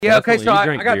Yeah, okay, Definitely. so You I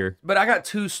drank got, beer. but I got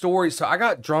two stories. So I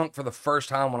got drunk for the first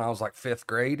time when I was like fifth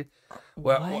grade.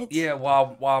 Well, What? yeah,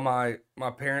 while my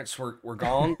parents were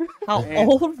gone. How And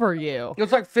old were you? it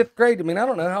was like fifth grade. I mean, I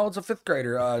don't know. How old's a fifth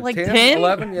grader? Like 10, 10?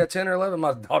 11? Yeah, 10 or 11.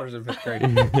 My daughter's in fifth grade.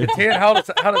 10, how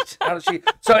does she?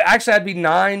 So actually, I'd be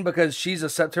 9 because she's a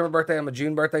September birthday. I'm a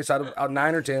June birthday. So I'd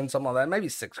 9 or 10, something like that. Maybe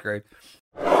sixth grade.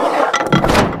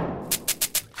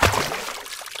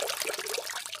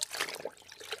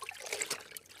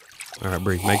 All right,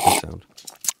 Bree, make this sound.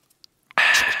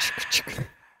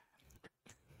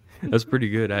 That's pretty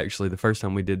good, actually. The first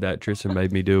time we did that, Tristan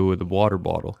made me do it with a water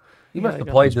bottle. You must have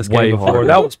go. played this Way game before. harder.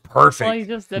 That was perfect. Well, you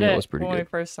just did Yeah, it it was pretty when we good.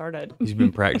 first started. He's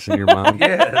been practicing your mind.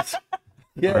 Yes.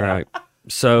 Yeah. All right.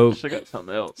 So Should have got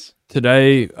something else.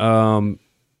 today,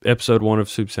 episode 1 of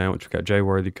Soup Sandwich, we've got Jay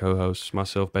Worthy co-hosts,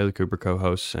 myself, Bailey Cooper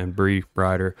co-hosts, and Bree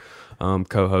Ryder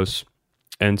co-hosts.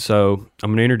 And so I'm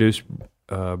going to introduce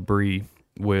Bree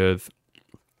with...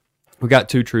 We got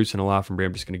 2 truths and a lie from Bree.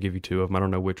 I'm just going to give you 2 of them. I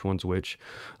don't know which one's which.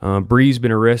 Bree's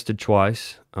been arrested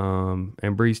twice,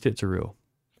 and Bree's tits are real.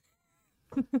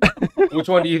 Which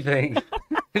one do you think?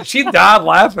 She died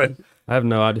laughing. I have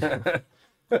no idea.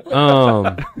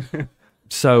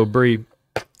 So, Bree,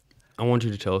 I want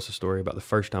you to tell us a story about the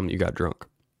first time that you got drunk.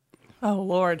 Oh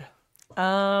Lord.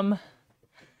 The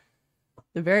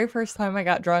very first time I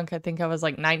got drunk, I think I was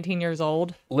like 19 years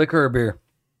old. Liquor or beer?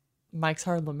 Mike's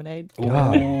Hard Lemonade.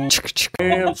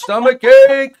 Damn, stomach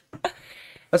ache.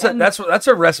 That's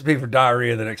a recipe for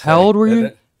diarrhea the next day. How old were you? isn't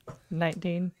it?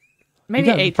 19. You Maybe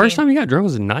got- 18. The first time you got drunk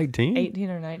was at 19? 18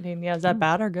 or 19. Yeah, is that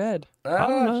bad or good?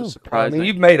 don't know. I Surprising. mean,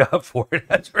 you've made up for it,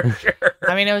 that's for sure.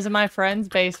 I mean, it was in my friend's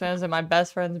basement. It was in my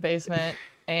best friend's basement.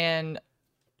 And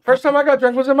First time I got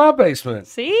drunk was in my basement.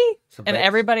 see? It's a And bas-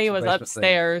 everybody it's a was basement thing.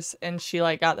 upstairs. And she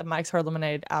like got the Mike's Hard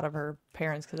Lemonade out of her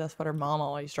parents because that's what her mom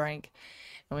always drank.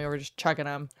 And we were just chugging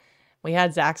them. We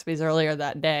had Zaxby's earlier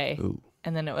that day. Ooh.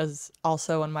 And then it was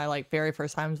also one of my like very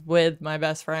first times with my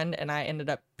best friend. And I ended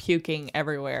up puking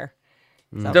everywhere.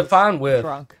 So I was Define with.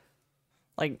 drunk.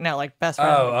 Like, no, like best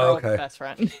friend. Oh, girl, okay. Best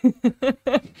friend.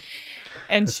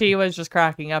 And she was just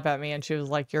cracking up at me and she was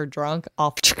like, "You're drunk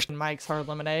off Mike's Hard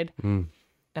Lemonade." Mm.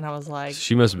 And I was like,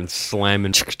 She must have been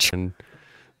slamming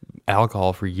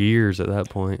alcohol for years at that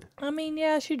point. I mean,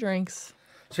 yeah, she drinks.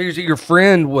 So your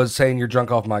friend was saying you're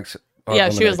drunk off Mike's. Yeah,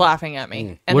 she was lemonade. laughing at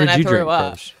me. And What then did I you threw drink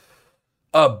up. first?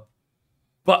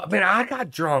 But man, I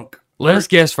got drunk. Let us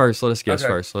guess first. Let us guess Okay.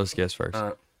 first. Let us guess first.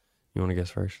 Alright. You want to guess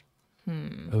first?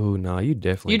 Oh, no, you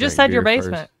definitely You just drank said your beer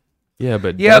first. basement. Yeah,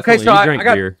 but Yeah, okay, definitely so you I drank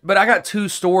got, beer. but I got 2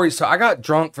 stories. So I got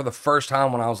drunk for the first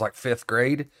time when I was like fifth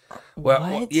grade. Well,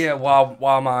 What? yeah, while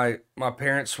my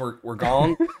parents were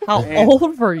gone. How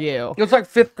old were you? It was like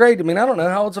fifth grade. I mean, I don't know.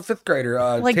 How old's a fifth grader?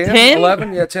 Like 10, 10?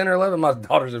 11? Yeah, 10 or 11. My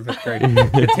daughter's in fifth grade.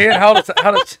 10, how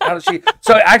does she?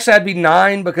 So actually, I'd be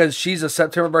 9 because she's a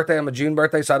September birthday. I'm a June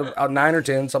birthday. So I'd 9 or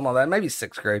 10, something like that. Maybe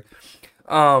sixth grade.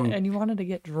 And you wanted to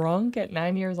get drunk at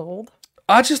 9 years old?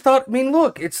 I just thought, I mean,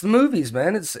 look, it's the movies,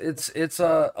 man. It's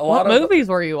a What lot of movies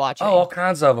were you watching? Oh, all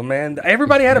kinds of them, man.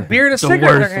 Everybody had a beer and a The cigarette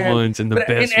in worst their hand. ones and the But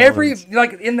best in every ones.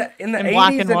 like in the In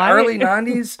black 80s and and white? early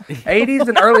 90s, 80s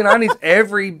and early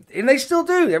 90s, and they still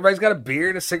do. Everybody's got a beer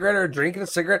and a cigarette or a drink and a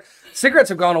cigarette. Cigarettes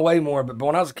have gone away more, but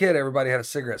when I was a kid, everybody had a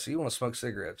cigarette. So you want to smoke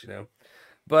cigarettes, you know.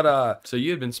 But So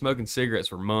you had been smoking cigarettes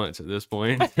for months at this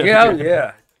point. yeah, oh,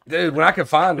 yeah, dude, when I could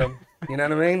find them, you know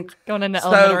what I mean. Going into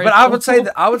So, elementary but school?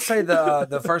 I would say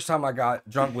the first time I got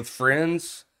drunk with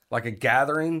friends, like a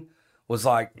gathering, was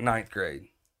like 9th grade.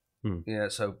 Yeah,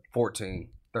 so 14,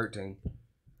 13.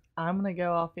 I'm going to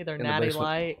go off either the Natty basement.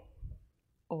 Light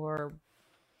or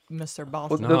Mr. Well,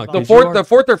 Boston. No, the 'cause fourth you are- the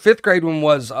 4th or 5th grade one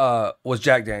was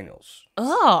Jack Daniels.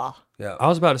 Ugh. Yeah. I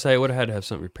was about to say it would have had to have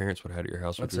something your parents would have had at your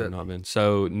house, which That's would have it. not been.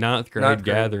 So ninth grade Ninth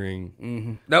grade.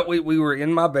 gathering. No, we were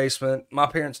in my basement. My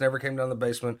parents never came down the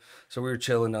basement, so we were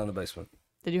chilling down the basement.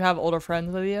 Did you have older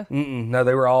friends with you? No,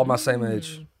 they were all my same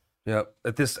age. Yep.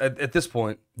 At this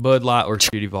point, Bud Light or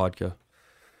shitty vodka.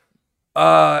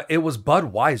 it was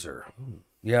Budweiser.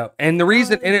 Yeah, and the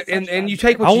reason and you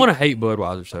take what I you, want to hate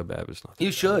Budweiser so bad, but it's not.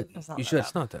 you should It's not you that should.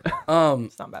 It's not that bad.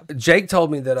 It's not bad. Jake told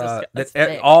me that It's that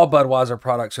thick. all Budweiser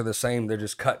products are the same. They're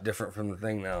just cut different from the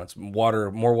thing now. It's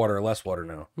more water or less water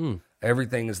now.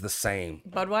 Everything is the same.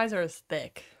 Budweiser is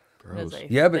thick. It is a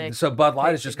Yeah, but thick, so Bud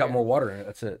Light has tasty just got beer. more water in it.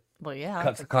 That's it. Well, yeah.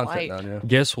 Cuts the it's content white. down. Yeah.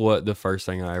 Guess what? The first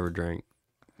thing I ever drank.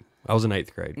 I was in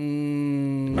 8th grade.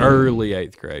 Mm, Early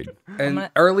 8th grade. and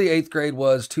not- early 8th grade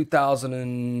was 2000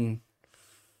 and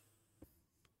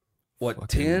what,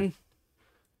 Fucking- 10?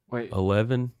 Wait,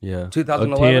 11? Yeah.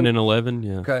 2011? 10 and 11?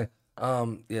 Yeah. Okay.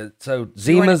 Yeah. So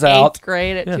You were in Zima's 8th out.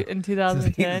 grade in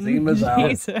 2010. Zima's out.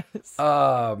 Jesus.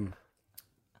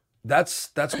 That's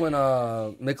when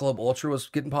Michelob Ultra was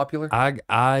getting popular. I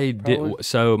Probably. did.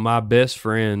 So my best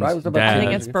friend's Right, it was about I dad.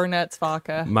 think it's Burnett's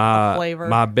vodka my flavor.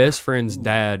 my best friend's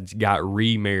dad got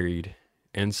remarried,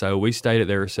 and so we stayed at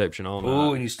their reception all night.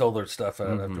 Ooh, and you stole their stuff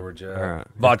out afterwards. Yeah. All right,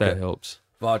 if Vodka. that helps.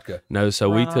 Vodka. No, so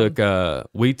we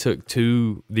took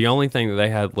two. The only thing that they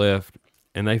had left,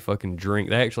 and they fucking drink.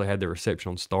 They actually had their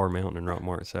reception on Star Mountain in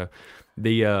Rockmart. So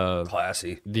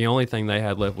Classy. the only thing they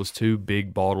had left was 2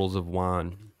 big bottles of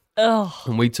wine, Ugh.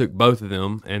 and we took both of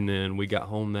them. And then we got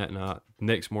home that night.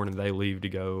 Next morning they leave to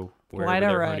go wherever White or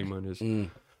their red? honeymoon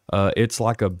is. It's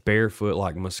like a barefoot,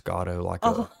 like Moscato, like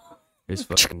a. It's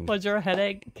fucking. Was your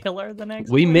headache killer the next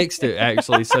We morning? mixed it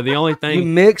actually. So the only You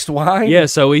thing. mixed wine? Yeah,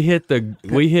 so we hit the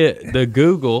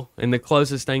Google, and the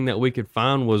closest thing that we could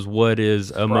find was what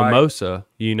is a mimosa,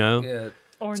 you know. Yeah.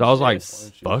 Orange So I was like,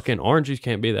 juice. fucking orange juice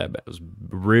can't be that bad. It was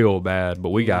real bad,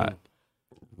 but we got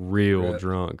real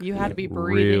drunk. You had to be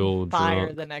real breathing fire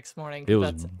drunk. the next morning. It 'cause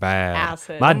was that's bad.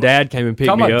 acid. My dad came and picked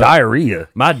Talking me about up. diarrhea.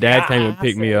 My dad came and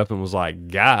picked me Acid. up and was like,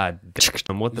 "God,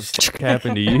 damn, what the fuck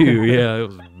happened to you?" Yeah, it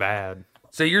was bad.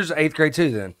 So yours 8th grade too,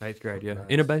 then? 8th grade, yeah,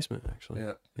 in a basement actually.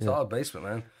 Yeah. Solid basement,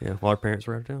 man. Yeah, while our parents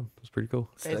were out of town, it was pretty cool.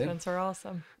 Basements are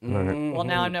awesome. Mm-hmm. Well,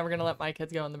 now I'm never gonna let my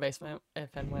kids go in the basement if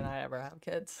and when I ever have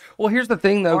kids. Well, here's the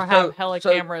thing, though. Or have hella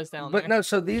cameras down but there. no,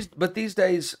 so these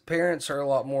days, parents are a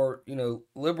lot more,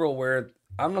 liberal. Where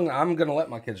I'm gonna let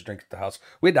my kids drink at the house.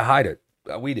 We had to hide it.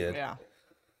 We did. Yeah.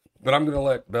 But I'm gonna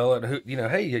let Bella,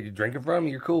 hey, you drinking from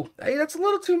me? You're cool. Hey, that's a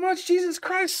little too much. Jesus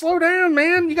Christ, slow down,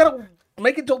 man. You gotta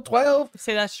make it till 12.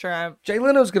 See, that's true. Jay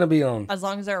Leno's gonna be on. As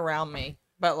long as they're around me.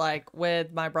 But like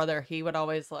with my brother, he would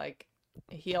always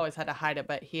he always had to hide it,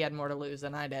 but he had more to lose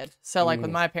than I did. So like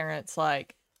with my parents,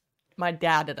 like my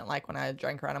dad didn't like when I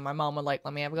drank around him. My mom would let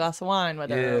me have a glass of wine with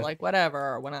her, Yeah. like whatever,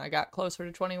 or when I got closer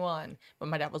to 21. But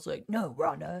my dad was like, no,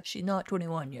 Rhonda, she's not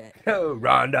 21 yet. Oh,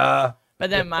 Rhonda.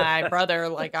 But then my brother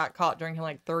got caught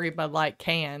drinking 3 Bud Light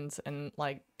cans and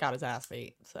got his ass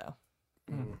beat. So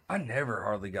I never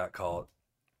hardly got caught.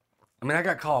 I mean, I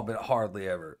got caught, but hardly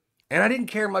ever. And I didn't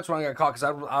care much when I got caught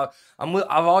because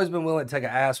I've always been willing to take an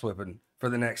ass whipping for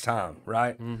the next time,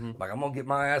 right? Like, I'm gonna get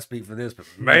my ass beat for this, but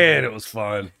man, it was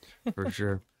fun. For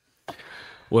sure.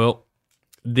 Well,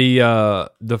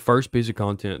 the first piece of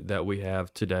content that we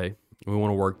have today, we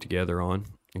want to work together on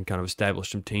and kind of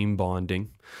establish some team bonding.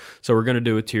 So we're going to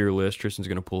do a tier list. Tristan's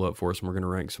going to pull up for us, and we're going to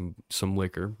rank some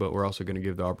liquor, but we're also going to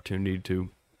give the opportunity to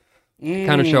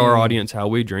kind of show our audience how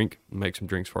we drink and make some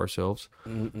drinks for ourselves.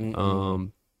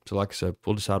 So like I said,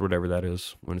 we'll decide whatever that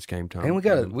is when it's game time. And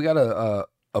we got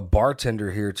a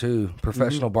bartender here too,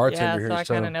 professional yeah, bartender so I here.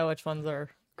 kind of know which ones are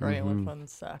great and which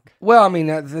ones suck. Well, I mean,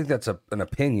 I think that's an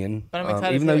opinion. But I'm excited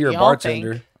to even see though what you're a y'all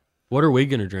bartender. think. What are we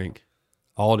going to drink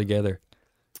all together?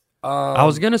 I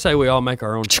was going to say we all make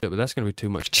our own shit, but that's going to be too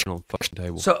much shit on the fucking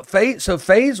table. So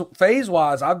phase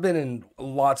wise, I've been in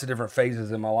lots of different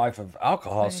phases in my life of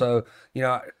alcohol. So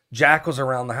Jack was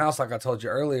around the house, like I told you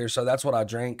earlier. So that's what I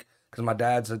drank because my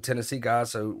dad's a Tennessee guy.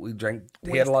 So we drank.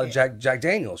 He had a lot of Jack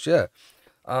Daniels, yeah.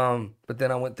 But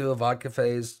then I went through a vodka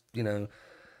phase, then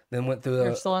went through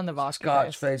You're a still in the vodka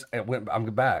Scotch phase. phase. I'm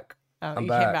back. Oh, I'm you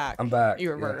back. came back. I'm back. You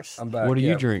Yeah, reversed. I'm back. What do yeah.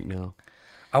 you drink now?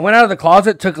 I went out of the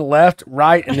closet, took a left,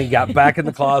 right, and then got back in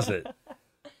the closet.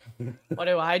 What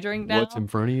do I drink now? What's in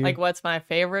front of you? What's my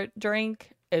favorite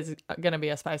drink is gonna be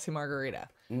a spicy margarita.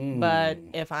 But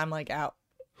if I'm out,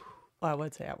 well, I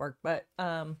would say at work, but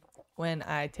when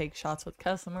I take shots with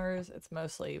customers, it's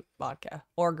mostly vodka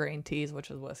or green teas,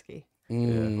 which is whiskey.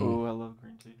 Oh, I love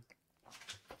green tea.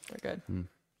 They're good.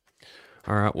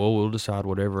 All right, well, we'll decide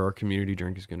whatever our community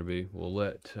drink is going to be. We'll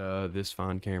let this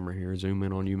fine camera here zoom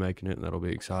in on you making it, and that'll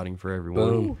be exciting for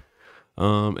everyone.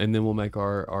 And then we'll make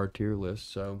our tier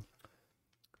list. So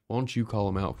why don't you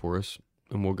call them out for us,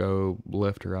 and we'll go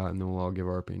left to right, and then we'll all give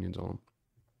our opinions on them.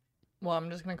 Well,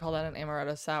 I'm just gonna call that an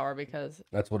amaretto sour because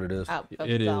That's what it is. out of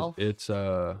It is. itself. It's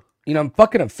I'm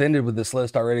fucking offended with this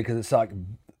list already because it's like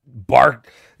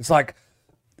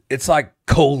it's like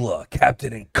cola,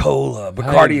 Captain and Cola,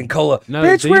 Bacardi Hey, and Cola. no,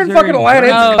 Bitch, we're in these are fucking in Atlanta.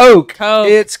 German. It's Coke. Coke.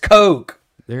 It's Coke.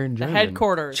 they're in The German.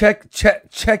 headquarters.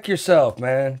 Check yourself,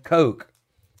 man. Coke.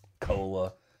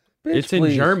 Cola. Bitch, It's in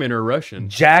please. German or Russian.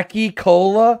 Jackie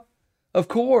Cola? Of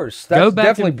course. That's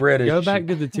definitely British. Go back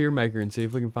to the tier maker and see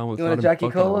if we can find what's You want not a in Jackie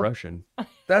fucking Cola? Russian.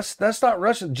 That's not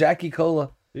Russian. Jackie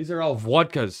Cola. These are all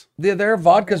vodkas. They're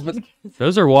vodkas, but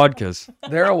Those are vodkas.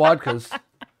 they're vodkas.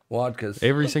 Vodkas.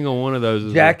 Every single one of those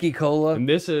is Jackie Cola. And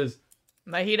this is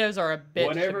Mojitos are a bitch.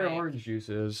 Whatever to make. orange juice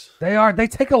is. They are. They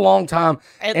take a long time.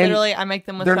 It and literally, I make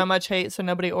them with they're- so much hate, so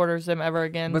nobody orders them ever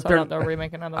again. But So I don't have to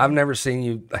remake another I've one never seen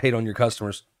you hate on your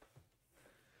customers.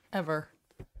 ever.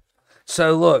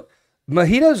 So look,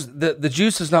 mojitos. The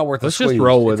juice is not worth Let's the just squeeze.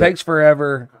 roll with it. It takes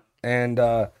forever, and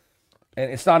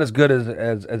it's not as good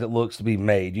as it looks to be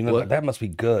made. You know, What? that must be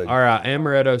good. All right,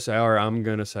 amaretto sour. I'm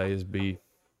gonna say is B.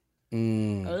 Ugh,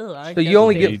 I So guess you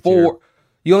only B. get 4.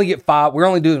 You only get 5. We're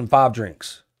only doing 5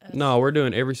 drinks. No, we're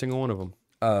doing every single one of them.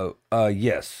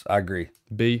 Yes, I agree.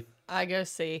 B, I go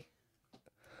C.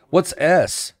 What's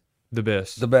S? the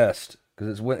best. The best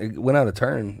because it went out of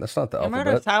turn. That's not the Amaretto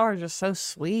alphabet. sour is just so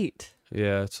sweet.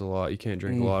 Yeah, it's a lot. You can't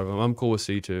drink a lot of them. I'm cool with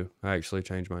C too. I actually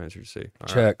changed my answer to C. All right,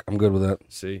 Check. I'm good with that.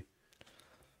 C.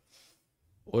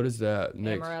 What is that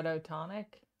next? Amaretto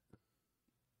tonic.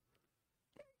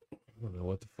 I don't know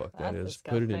what the fuck that That's is.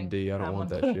 Put it in disgusting. D. I don't I'm want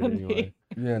that gonna shit put it in anyway.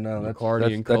 D. Yeah, no,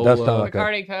 Bacardi and that does cola. sound like a,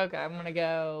 Bacardi Coke. I'm gonna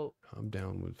go I'm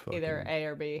down with fucking. either A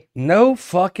or B. no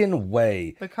fucking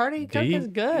way. Bacardi Coke D? is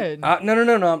good.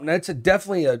 No. It's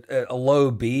definitely a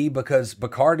low B because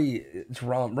Bacardi, it's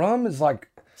rum. Rum is like,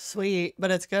 Sweet,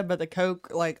 but it's good. But the Coke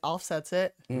like offsets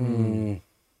it. I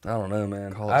don't know,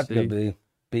 man. Call it I'd go C. B.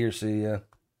 B or C, yeah.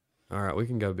 All right, we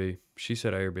can go B. She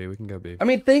said A or B. We can go B. I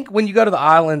mean, think when you go to the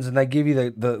islands and they give you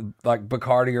the like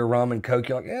Bacardi or rum and Coke,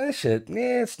 you're like, this shit,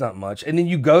 it's not much. And then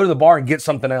you go to the bar and get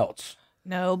something else.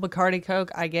 No, Bacardi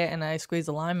Coke I get and I squeeze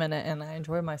a lime in it and I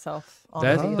enjoy myself. on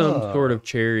That's the some sort of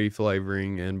cherry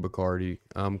flavoring and Bacardi.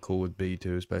 I'm cool with B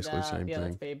too. It's basically the season. same Yeah, thing.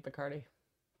 that's B, Bacardi.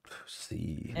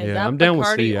 C. Is Yeah, that I'm down with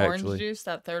Bacardi C, orange actually. juice,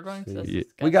 that third one? 'Cause that's Yeah.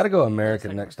 We got to go disgusting. American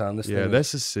That's next time. This Yeah, thing,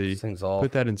 that's a C. this thing's off.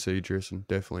 Put that in C, Tristan.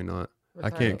 Definitely not. I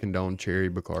can't condone cherry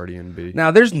Bacardi and B.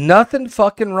 Now, there's nothing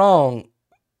fucking wrong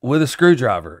with a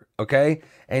screwdriver, okay?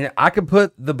 And I could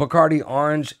put the Bacardi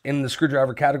orange in the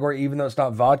screwdriver category, even though it's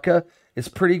not vodka. It's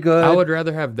pretty good. I would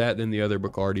rather have that than the other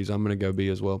Bacardis. I'm gonna go B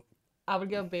as well. I would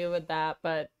go B with that,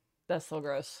 but that's still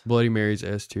gross. Bloody Mary's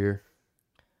S tier.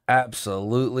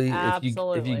 Absolutely. If you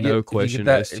Absolutely. get, No if you question, get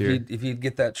that, S if tier. you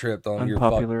get that tripped on your fuck,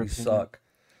 Unpopular you opinion. suck.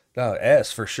 No,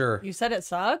 S for sure. You said it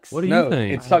sucks? What do No, you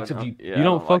think? it sucks if you. Yeah, you I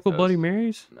don't fuck like with those. Bloody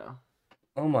Marys? No.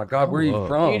 Oh my God, where are you Grow up.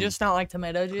 from? Do you just not like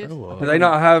tomato juice? Grow up. Do they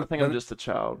not have? I think I'm just a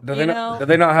child. Do You they know- not? Do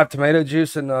they not have tomato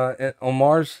juice on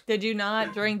Mars? Did you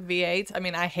not drink V8s? I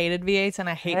mean, I hated V8s and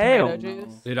I hate Hell tomato no.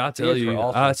 juice. Did I tell Yes, we're you?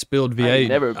 awesome. I spilled I've V8.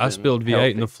 never I been spilled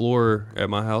V8 in the healthy. floor at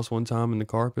my house one time in the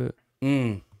carpet.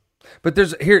 But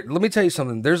there's here. Let me tell you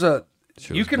something. There's a.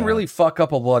 Shit You was can bad. really fuck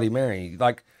up a Bloody Mary.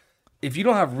 Like if you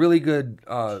don't have really good.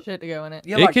 Shit to go in it.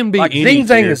 Yeah, It can be like any Zing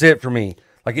Zang tier. is it for me.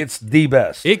 Like it's the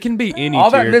best. It can be any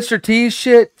All that tier. Mr. T's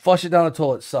shit, flush it down the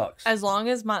toilet sucks. As long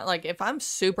as if I'm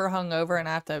super hungover and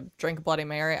I have to drink a Bloody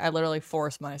Mary, I literally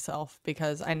force myself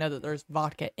because I know that there's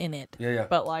vodka in it. Yeah.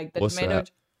 But like the What's tomato.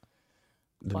 that?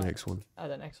 The next one. Oh,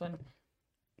 the next one.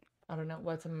 I don't know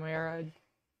what's a Mara.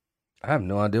 I have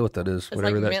no idea what that is. It's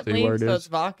Whatever like that mint C leaf, word so is. it's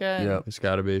vodka. and Yeah. It's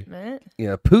got to be. Mint.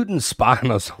 Yeah, Putin's spying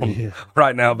us on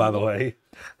right now. By the way,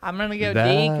 I'm gonna go D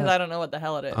That- because I don't know what the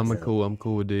hell it is. I'm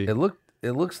cool with D. it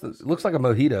looks like a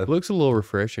mojito, It looks a little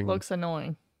refreshing. Looks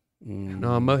annoying.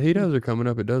 No, mojitos are coming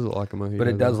up. It does look like a mojito. but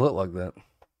it does though. look like that.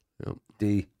 Yep.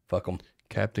 D, fuck them.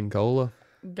 Captain Cola.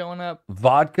 Going up.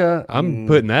 Vodka. I'm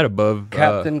putting that above.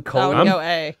 Captain I would Cola. go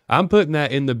A. I'm putting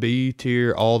that in the B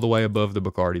tier, all the way above the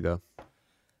Bacardi though.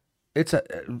 It's a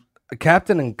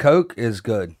Captain and Coke is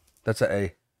good. That's a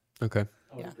A. Okay.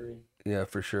 Yeah,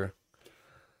 for sure.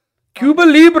 Cuba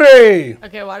Libre.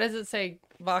 Okay, why does it say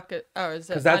vodka? Oh, is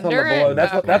it Because that's on the under below. it?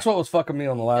 That's Oh, what that's what was fucking me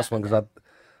on the last one because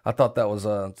I thought that was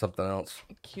something else.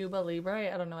 Cuba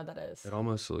Libre. I don't know what that is. It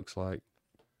almost looks like.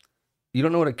 You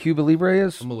don't know what a Cuba Libre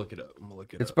is? I'm gonna look it up.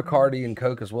 It's Bacardi and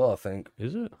Coke as well, I think.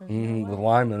 Is it? With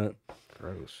lime in it.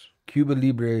 Gross. Cuba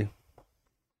Libre.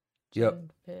 Yep, Gin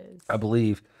fizz. I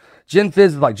believe. Gin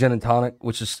Fizz is like gin and tonic,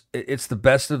 which is it's the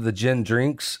best of the gin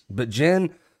drinks. But gin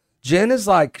is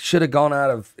like should have gone out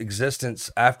of existence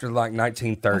after like I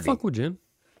 1930. fuck with gin.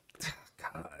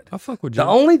 God. I fuck with The gin.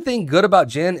 only thing good about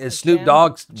gin is Snoop Gin?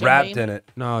 Dogg's Gin rapped bean? in it.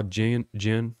 No,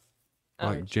 gin. Oh,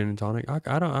 Like gin and tonic.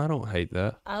 I don't hate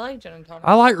that. I like gin and tonic.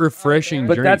 I like refreshing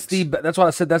But drinks. that's what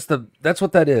I said. That's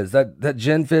what that is. That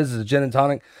Gin Fizz is a gin and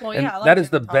tonic. Well, and yeah, I like that is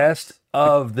gin the and tonics. best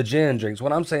of the gin drinks.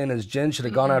 What I'm saying is gin should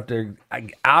have gone after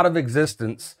out of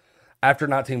existence after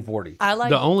 1940. I like.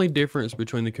 The only difference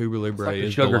between the Cuba Libre like a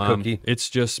is sugar the lime. cookie. It's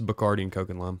just Bacardi and Coke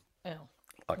and lime. Ew.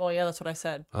 Well, yeah, that's what I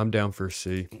said. I'm down for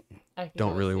C. I can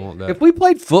Don't go really with C. want that. If we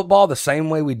played football the same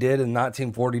way we did in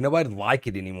 1940, nobody'd like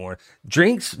it anymore.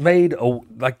 Drinks made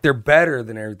like they're better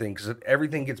than everything because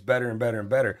everything gets better and better and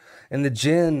better. And the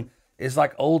gin is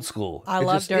like old school. I It's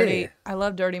love just, dirty. eh. I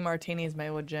love dirty martinis made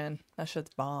with gin. That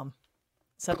shit's bomb.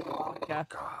 Except for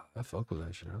vodka. I fuck with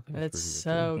that shit. I think It's pretty good, too.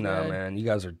 so good. No, man, you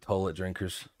guys are toilet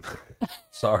drinkers.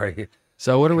 Sorry.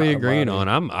 So what are we God agreeing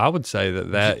almighty. on? I would say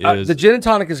that is The gin and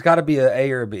tonic has got to be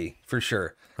a or a B for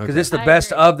sure because Okay. it's the I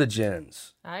best agree. of the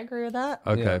gins. I agree with that.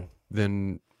 okay. Yeah.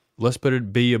 Then let's put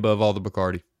it B above all the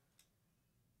Bacardi.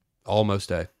 Almost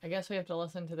A. I guess we have to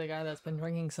listen to the guy that's been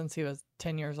drinking since he was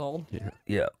 10 years old.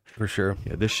 Yeah, for sure.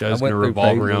 Yeah, this show's went gonna through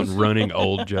revolve phases. around running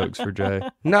old jokes for Jay.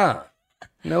 Nah,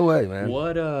 no way, man.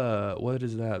 What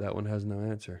is that? That one has no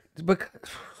answer. Because,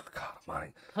 God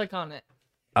Almighty. Click on it.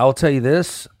 I'll tell you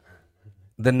this.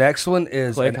 The next one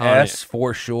is Click an on S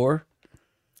for sure.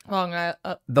 Long I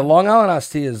The Long Island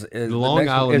iced tea is The the Long next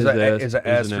one Island is is a, S, is a is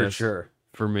S an for S. sure.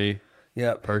 For me,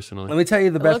 Yep. personally. Let me tell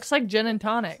you the it best. looks like gin and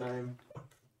tonic. Same.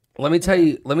 Let me tell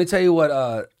you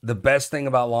what the best thing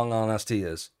about Long Island iced tea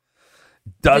is.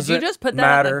 Did Doesn't you just put that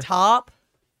matter. at the top?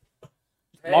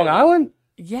 Long Island,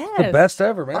 Yes. the best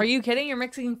ever, man. Are you kidding? You're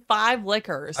mixing 5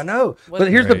 liquors. I know, What but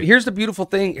is here's the beautiful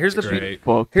thing. Here's the Great.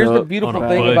 Fucked here's the up beautiful on a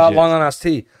thing budget. about Long Island iced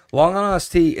tea. Long Island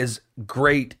iced tea is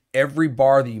great. Every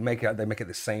bar that you make it, they make it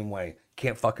the same way.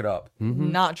 Can't fuck it up.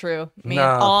 Not true. Me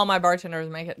Nah. and all my bartenders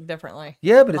make it differently.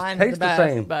 Yeah, but it Mine's tastes the best,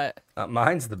 same. But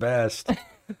Mine's the best.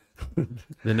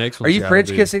 The next one. Are you French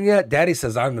kissing yet? Daddy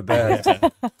says I'm the best.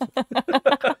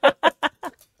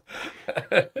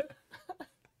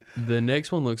 The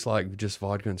next one looks like just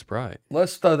vodka and Sprite.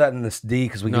 Let's throw that in this D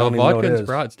because we No, don't even know what vodka it and is.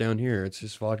 Sprite's down here. It's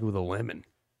just vodka with a lemon.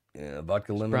 Yeah,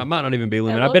 vodka lemon. Sprite might not even be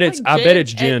lemon. it I bet looks it's. like I bet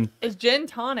it's gin. It's gin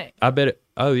tonic. I bet it.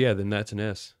 Oh yeah, then that's an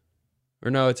S.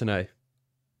 Or no, it's an A.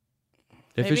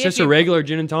 If Maybe it's if just a you- regular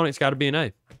gin and tonic, it's got to be an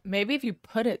A. Maybe if you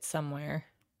put it somewhere.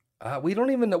 We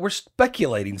don't even know. We're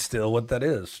speculating still what that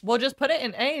is. Well, just put it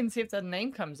in A and see if the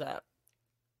name comes up.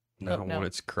 I don't no. want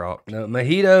its cropped. No,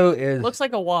 mojito is. Looks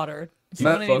like a water.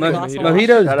 Mo- Someone needs a mo- glass of mojito. water.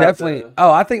 Mojito's Shout out definitely. to-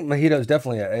 Oh, I think mojito's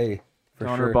definitely an A for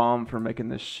Donner sure. Bomb for making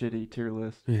this shitty tier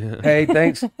list. Yeah. Hey,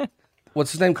 thanks.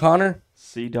 What's his name? Connor.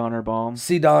 C. Donner Bomb.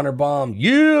 C. Donner Bomb.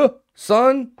 Yeah,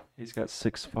 son. He's got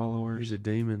 6 followers. He's a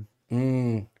demon.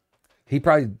 He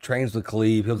probably trains with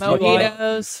Khalib. He'll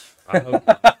Mojitos. I hope.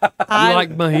 I You like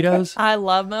mojitos? I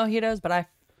love mojitos, but I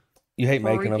You hate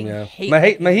making them, freaking yeah. hate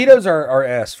making them. Mojitos are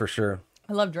S for sure.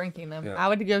 love drinking them. Yeah. I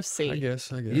would go C. I guess.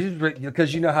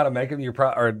 Because you know how to make them. You're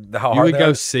or how You hard would they go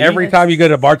are. C? Every time you go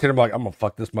to a bartender, I'm like, I'm gonna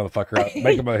fuck this motherfucker up.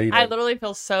 Make a mojito. I literally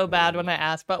feel so bad when I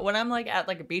ask, but when I'm like at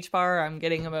like a beach bar, or I'm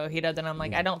getting a mojito, then I'm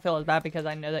like, I don't feel as bad because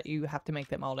I know that you have to make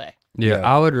them all day. Yeah,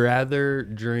 Yeah. I would rather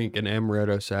drink an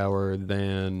amaretto sour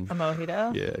than. A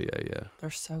mojito, Yeah. they're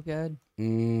so good.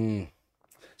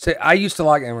 See, I used to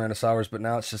like amaretto sours, but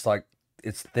now it's just like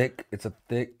it's thick. It's a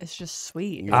thick. It's just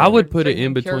sweet. I would put it Drinking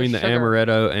in pure between the sugar.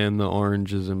 amaretto and the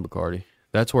oranges and Bacardi.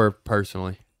 That's where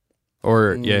personally,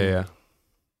 or yeah.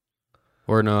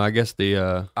 Or no, I guess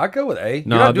the I go with A. You're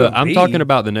no, not doing I'm B. talking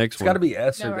about the next It's one. got to be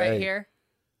S No, or right A. here.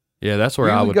 Yeah, that's where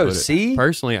You I would would go put C? it.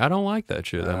 Personally, I don't like that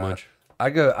shit that much.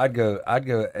 I'd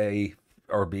go A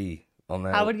or B on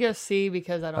that. I would go C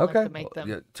because I don't Okay. like to make them.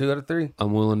 Yeah, 2 out of 3.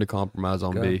 I'm willing to compromise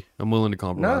on Go. B. I'm willing to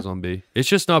compromise on B. It's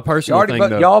just not a personal thing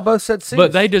though. Y'all both said C.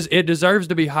 But it deserves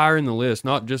to be higher in the list,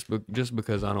 not just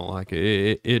because I don't like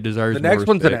it. It deserves. the more next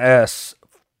one's an respect. S.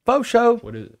 Faux show.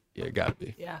 What is it? Yeah, it gotta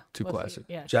be. Yeah, Too what's classic.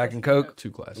 Yeah, Jack and Coke. Too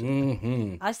classic.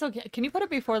 Mm-hmm. I still can you put it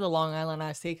before the Long Island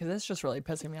iced tea because it's just really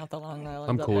pissing me off. The Long Island.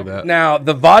 I'm cool with that. Now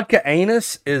the vodka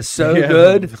anus is so Yeah.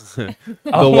 good. The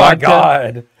Oh my vodka-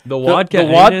 god. The vodka. The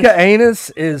vodka anus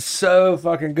is so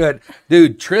fucking good,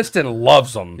 dude. Tristan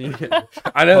loves them.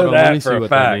 I know Hold on, let me that see for a what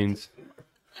that fact. means.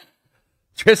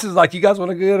 Tristan's like, you guys want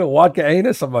to get a vodka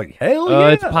anus? I'm like, hell yeah.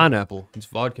 It's pineapple. It's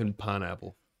vodka and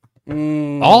pineapple.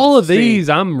 Mm, All of C. these,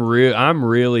 I'm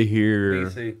really here.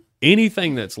 BC.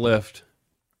 Anything that's left.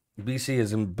 BC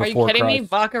is in Are you before kidding me?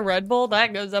 Christ. Vodka Red Bull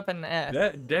that goes up in the F.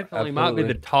 That definitely might be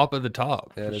Absolutely. the top of the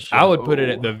top. Yeah, that's I true. would put it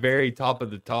at the very top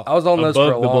of the top. I was on those for a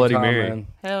above the long Bloody time, Mary. man.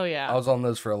 Hell yeah. I was on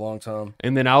those for a long time.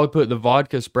 And then I would put the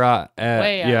vodka Sprite at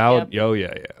Way up, yeah, I would yep. oh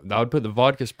yeah. I would put the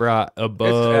vodka Sprite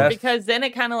above. F. Because then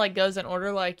it kind of like goes in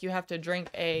order. Like you have to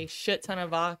drink a shit ton of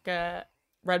vodka,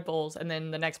 Red Bulls, and then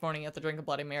the next morning you have to drink a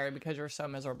Bloody Mary because you're so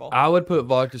miserable. I would put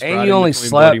vodka Sprite. And in you only between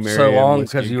Bloody slept Mary so and long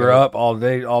whiskey because and you were Coke. up all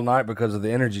day, all night because of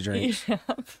the energy drinks. Yeah.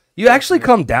 You actually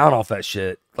come down off that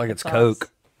shit like it's Sauce.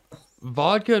 Coke,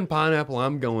 Vodka and pineapple.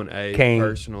 I'm going A Cane.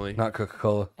 personally. not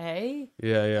Coca-Cola. A?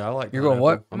 Yeah, I like. You're going pineapple.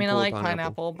 what? I mean, I cool with like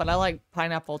pineapple, but I like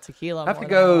pineapple tequila. I have to more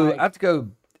go. than I have to go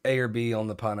A or B on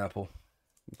the pineapple.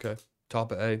 Okay,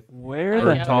 top of A. Where Oh,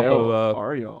 the yeah. hell Top of,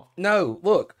 are y'all? No,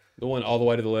 look. The one all the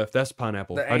way to the left. That's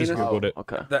pineapple. The I just anus? googled it.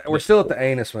 Okay. We're still at the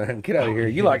anus, man. Get out of here.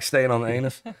 You like staying on the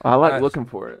anus? I like Nice. looking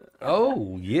for it.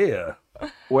 Oh yeah.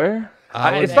 Where?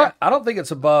 It's not. I don't think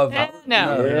it's above. No.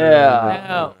 Yeah.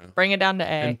 No. Bring it down to A.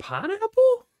 And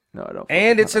pineapple? No, I don't.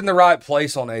 And it's in the right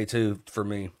place on A2 for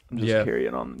me. I'm just Yeah.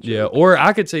 carrying on. The Yeah, or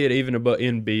I could see it even above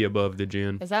in B above the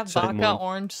gin. Is that Same vodka one.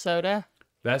 orange soda?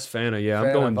 That's Fanta. Yeah, Fanta,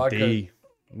 I'm going vodka. D.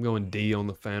 I'm going D on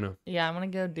the Fanta. Yeah, I'm gonna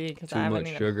go D because Too I haven't much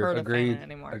even sugar. heard Agreed. of Fanta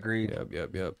anymore. Agreed.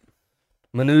 Yep.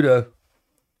 Menudo.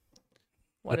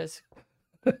 What is?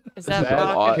 Is that that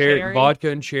vodka hot? cherry? Vodka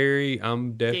and cherry.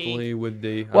 I'm definitely with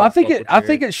D. Well, I think fuck it. with I cherry.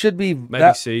 think it should be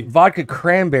Maybe C. vodka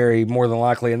cranberry more than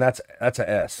likely, and that's a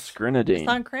S. Grenadine. It's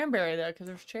not cranberry though because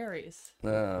there's cherries.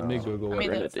 Let me Google I it.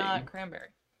 mean, it's Grenadine. not cranberry.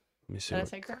 Let me see. Did I what-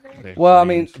 say cranberry? they Well, I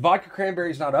mean, use. vodka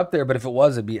cranberry's not up there, but if it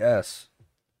was, it'd be S.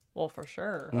 Well, for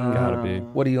sure. Gotta be.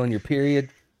 What are you on your period?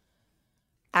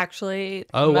 Actually,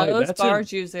 Oh, wait, most that's in-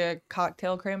 bars use a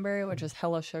cocktail cranberry, which is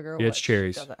hella sugar. Yeah, it's which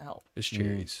cherries. Doesn't help. It's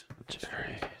cherries.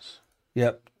 Cherries.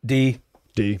 Yep, D.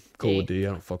 D. Cool D. with D. I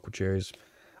don't fuck with cherries.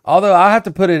 Although I have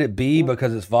to put it at B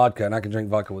because it's vodka, and I can drink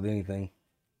vodka with anything.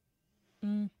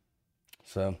 Mm.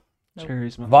 So Nope.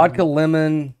 Cherries. my vodka,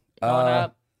 lemon. Going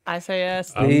up. I say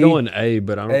S. I'm B. going A,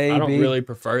 but I A, don't B. really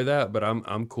prefer that. But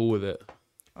I'm cool with it.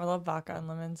 I love vodka and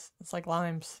lemons. It's like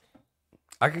limes.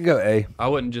 I can go A. I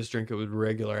wouldn't just drink it with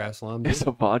regular ass lime. It's a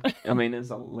vodka. I mean,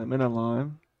 it's a lemon and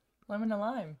lime. Lemon and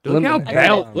lime. Look how Lemon-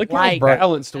 balanced. Look how Like-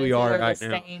 balanced we Those are are right the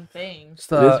now. same thing. It's It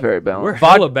the, is very We're balanced.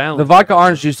 hella the balanced. vodka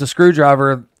orange juice, the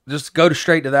screwdriver. Just go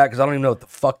straight to that because I don't even know what the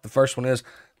fuck the first one is.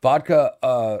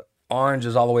 Vodka orange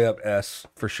is all the way up S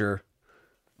for sure.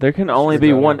 There can only Sure, be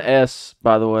go one now. S,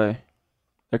 by the way.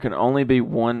 There can only be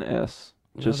one S.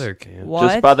 No, Just, there can't. What?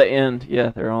 just by the end. Yeah,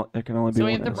 there can only be So one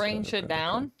we have to S. bring shit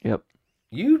down? Yep.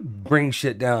 You bring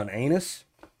shit down, anus.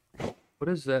 What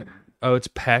is that? Oh, it's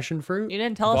passion fruit. You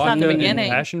didn't tell us that in the Vodka and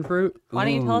beginning. Passion fruit. Why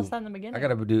didn't you tell us Ooh. that in the beginning? I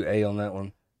gotta do A on that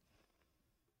one.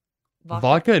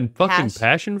 Vodka and fucking Pas-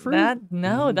 passion fruit.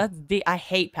 No, that's D. I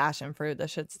hate passion fruit. That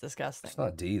shit's disgusting. It's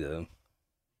not D though.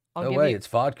 I'll No give way, you, it's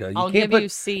vodka. You I'll can't give put you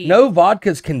C. no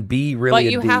vodkas can be really but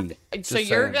a you D. have to. So Just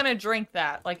you're saying. gonna drink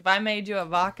that. Like if I made you a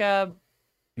vodka,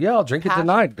 Yeah, I'll drink it Passion-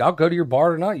 tonight. I'll go to your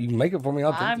bar tonight. You can make it for me.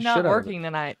 I'll drink I'm the not shit working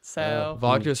tonight. So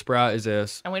Vodka Sprite is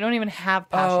S. and we don't even have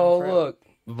passion Oh fruit. look,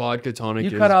 Vodka tonic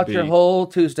you is cut out B. your whole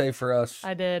Tuesday for us.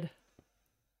 I did.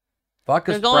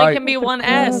 Vodka There's Sprite. only can be one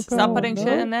S. Stop putting shit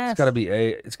in S. It's gotta be A.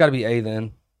 It's gotta be A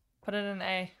then. Put it in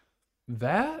A.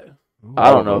 That.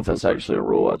 I don't know if that's actually a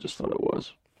rule. I just thought it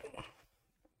was.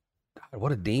 God,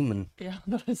 what a demon. Yeah,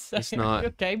 I'm gonna say. It's not.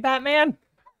 Okay, Batman.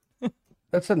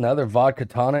 That's another vodka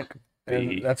tonic. And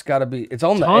B. that's gotta be. It's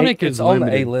on the Tonic A. is It's on the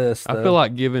limited. A list. I though. feel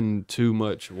like giving too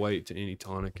much weight to any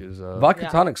tonic is vodka Yeah,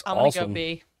 tonic's I'm gonna awesome. go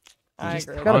B. I Just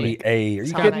agree. It's gotta Tonic. be A. Are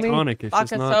you Tonic. kidding me? tonic. It's Vodka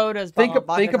just not. soda's Think bomb.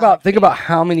 Vodka about tonic.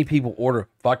 how many people order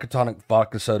vodka tonic,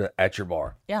 vodka soda at your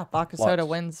bar. Yeah, vodka soda Lots.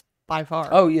 wins by far.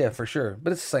 Oh yeah, for sure.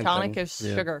 But it's the same tonic thing. is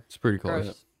Yeah, sugar. It's pretty close.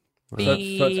 Gross.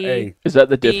 So it's A. Is that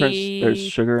the difference? B. There's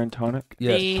sugar in tonic.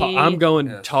 Yes. B. I'm going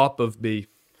Yes. top of B.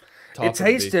 Top It of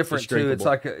tastes B. different too. It's drinkable.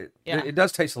 like Yeah. it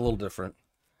does taste a little different.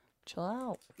 Chill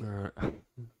out. All right.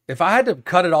 If I had to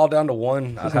cut it all down to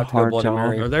one, I'd It's a have to go hard Bloody job.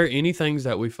 Mary. Are there any things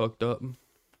that we fucked up?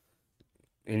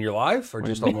 In your life, or What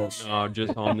do just you on mean? this? No,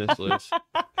 just on this list.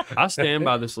 I stand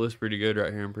by this list pretty good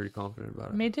right here. I'm pretty confident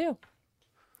about it. Me too.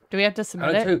 Do we have to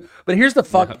submit I it? do too. But here's the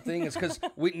fucked thing: is because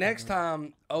we next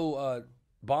time,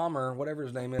 Bomber, whatever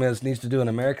his name is, needs to do an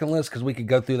American list because we could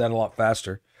go through that a lot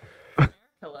faster.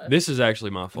 This is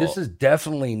actually my fault. This is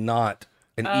definitely not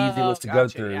an easy Oh, list to go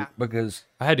gotcha, through yeah. because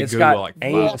I had to it's Google got like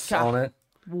anus Vodka. on it.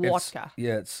 It's- Vodka.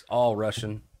 Yeah, it's all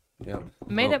Russian. Yeah.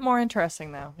 Made it more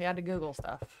interesting though. We had to Google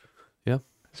stuff.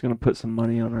 It's gonna put some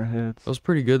money on our heads. That was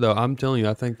pretty good though. I'm telling you,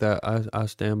 I think that I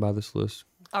stand by this list.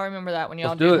 I'll remember that when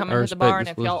y'all Let's do do it. come I into the respect bar, and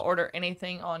this if y'all list. order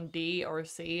anything on D or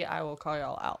C, I will call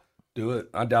y'all out. Do it.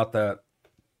 I doubt that.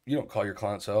 You don't call your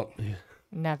clients out.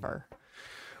 Never.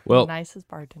 Well, Nicest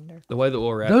bartender. the way that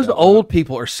we'll wrap Those that old up-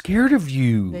 people are scared of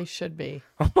you. They should be.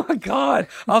 Oh my god!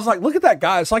 I was like, look at that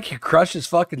guy. It's like he crushed his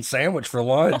fucking sandwich for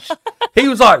lunch. He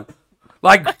was like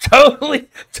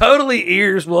totally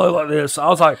ears blow like this. I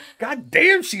was like, God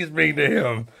damn, she's mean to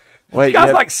him. Wait, This guy's you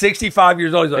have- like 65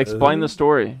 years old. He's like, explain the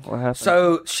story. What happened?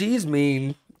 So she's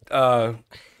mean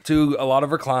to a lot of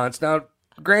her clients. Now,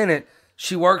 granted,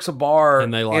 she works a bar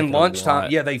And they like in it a lunchtime.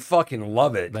 lot. Yeah, they fucking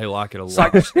love it. They like it a It's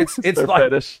lot. like it's Their like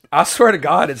fetish. I swear to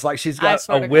God, it's like she's I got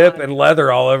swear a to whip God. and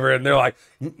leather all over, and they're like,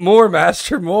 "More,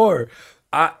 master, more."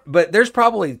 But there's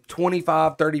probably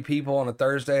 25, 30 people on a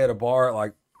Thursday at a bar at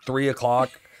like 3 o'clock.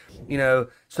 You know,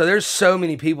 so there's so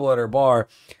many people at her bar,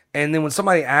 And then when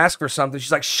somebody asks for something,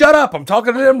 she's like, "Shut up! I'm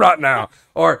talking to them right now,"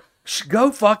 or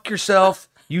 "Go fuck yourself."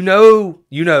 You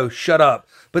know, shut up.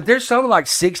 But there's some like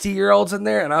 60-year-olds in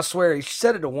there, and I swear, she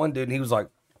said it to one dude, and he was like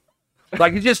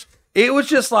it was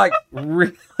just like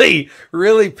really,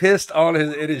 really pissed on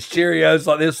his Cheerios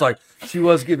like this. Like she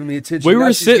was giving me attention. We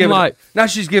were sitting now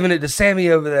she's giving it to Sammy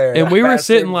over there, and we were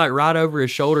sitting Sammy. like right over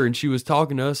his shoulder, and she was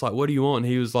talking to us like, "What do you want?"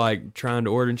 And he was like trying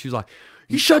to order, and she was like,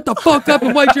 "You shut the fuck up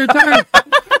and wait your turn."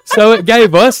 So it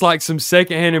gave us like some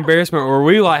secondhand embarrassment where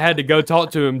we like had to go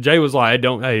talk to him. Jay was like,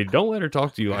 don't let her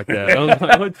talk to you like that. I was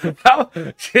like, what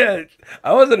the- Shit,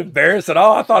 I wasn't embarrassed at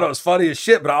all. I thought it was funny as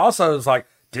shit, but I also was like,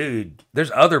 dude,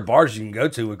 there's other bars you can go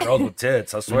to with girls with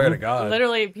tits. I swear to God.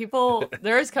 Literally,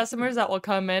 there's customers that will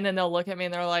come in and they'll look at me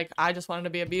and they're like, I just wanted to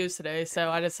be abused today. So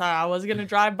I decided I was going to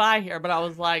drive by here, but I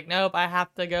was like, nope, I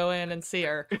have to go in and see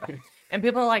her. And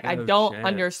people are like, I don't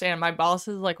understand. My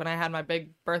bosses, like when I had my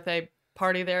big birthday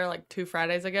party there like 2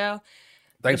 Fridays ago.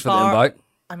 Thanks for the invite.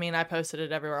 I mean, I posted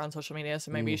it everywhere on social media,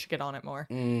 so maybe you should get on it more.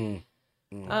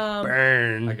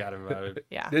 Burn. I got invited.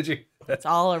 Yeah. Did you? It's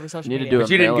all over social You need to media. do a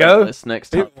But you didn't mailing go? list next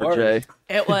time for Jay.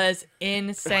 It was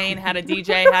insane. Had a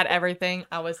DJ, had everything.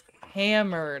 I was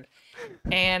hammered.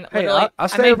 And Hey, literally, I I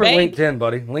stay made over bank. LinkedIn,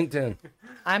 buddy. LinkedIn.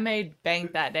 I made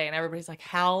bank that day, and everybody's like,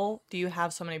 how do you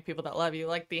have so many people that love you?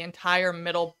 Like, the entire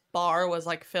middle bar was,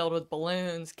 like, filled with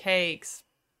balloons, cakes,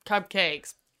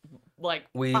 cupcakes, like,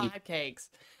 Weed. 5 cakes,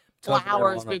 Tons of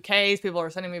flowers, marijuana. bouquets. People were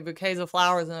sending me bouquets of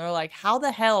flowers, and they're like, how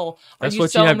the hell are That's you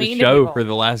what so you have mean to show people? for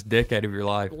the last decade of your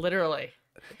life. Literally.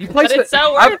 You play But it's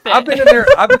so worth it. I've been in there.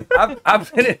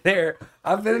 I've been in there.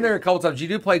 I've been in there a couple times. You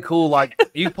do play cool. Like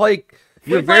you play.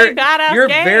 You're play very. badass You're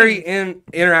games. very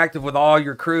interactive with all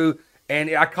your crew, and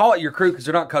I call it your crew because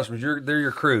they're not customers. They're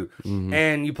your crew,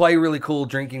 and you play really cool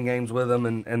drinking games with them,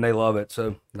 and they love it.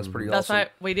 So that's pretty That's awesome. why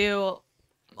we do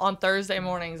on Thursday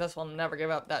mornings. That's we'll never give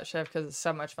up that shift because it's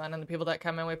so much fun. And the people that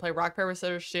come in, we play rock, paper,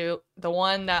 scissors, shoot. The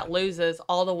one that loses,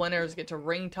 all the winners get to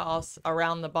ring toss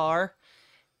around the bar.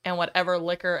 And whatever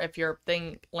liquor, if your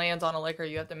thing lands on a liquor,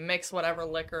 you have to mix whatever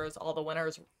liquors all the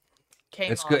winners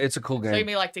came It's on. good. It's a cool So you game.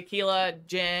 be like tequila,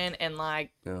 gin, and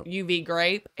like Yeah. UV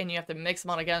grape, and you have to mix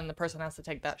them all together, and the person has to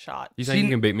take that shot. You think you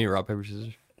can beat me at rock, paper,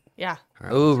 scissors? Yeah,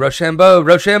 Oh, Rochambeau,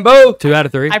 Rochambeau. 2 out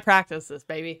of 3? I practice this,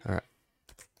 baby.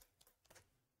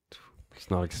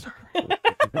 It's not exciting.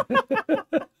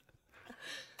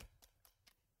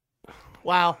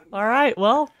 Wow. All right.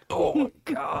 Well, Oh my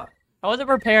God. I wasn't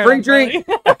prepared. Free I'm drink.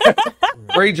 sorry.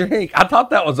 Free drink. I thought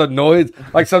that was a noise,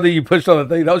 like something you pushed on the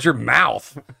thing. That was your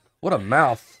mouth. What a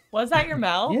mouth. Was that your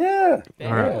mouth? Yeah.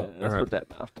 All right. Yeah, that's All right. what that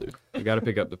mouth do. We got to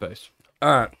pick up the pace.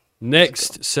 All right.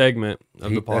 Next segment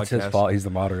of the podcast. That's his fault. He's the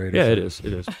moderator. Yeah, it is.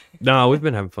 It is. No, we've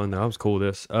been having fun though. I was cool with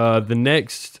this. The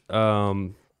next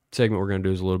segment we're going to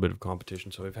do is a little bit of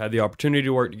competition. So we've had the opportunity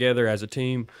to work together as a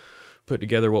team, put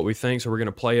together what we think. So we're going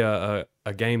to play a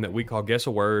game that we call Guess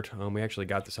a Word. We actually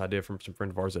got this idea from some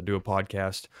friends of ours that do a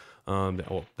podcast.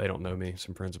 They don't know me,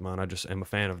 some friends of mine. I just am a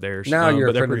fan of theirs. Now you're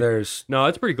but a they're friend of theirs. No,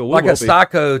 it's pretty cool. We Like will a be.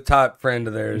 psycho type friend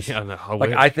of theirs. Yeah, no, I Like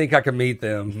wish. I think I can meet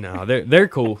them. No, they're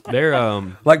cool. They're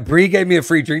Like Bree gave me a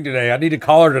free drink today. I need to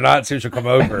call her tonight and see if she'll come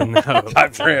over.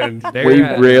 Type friend. they're We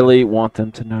really want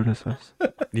them to notice us.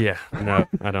 Yeah, no,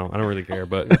 I don't really care,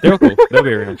 but they're cool. They'll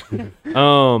be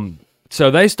around. So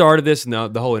they started this, and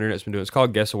the whole internet's been doing it. It's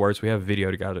called Guess the Words. We have a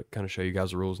video to kind of show you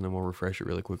guys the rules, and then we'll refresh it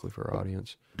really quickly for our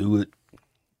audience. Do it.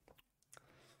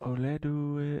 Oh, let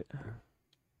do it.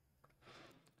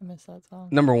 I missed that song.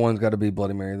 Number one's got to be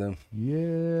Bloody Mary, though.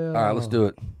 Yeah. All right, let's do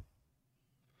it.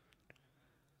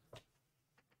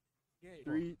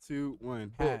 3, 2,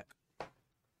 1. Hat.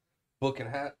 Book and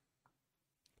hat.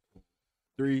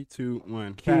 3, 2,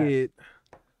 1. Kid.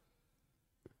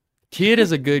 Kid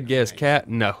is a good guess. Cat,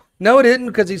 no. No, it didn't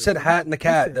because he said hat and the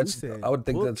cat. said- That's. who said I would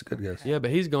think book? that's a good guess. Yeah,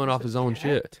 but he's going off his own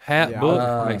shit. Hat, Yeah, I book,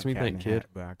 was makes me Cat think and kid. hat,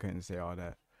 but I couldn't say all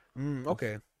that. Okay. All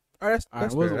right, All right,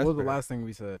 that's what fair. was That's the fair. last thing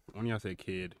we said? One of y'all said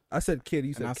kid. I said kid.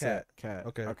 You And I said said cat. cat.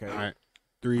 Okay. Okay. All right.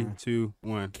 3, 2,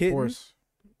 1. Kitten? Horse.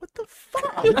 What the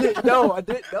fuck? I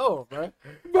didn't know, bro.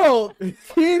 Bro,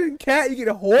 kid and cat, you get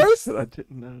a horse? I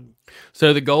didn't know.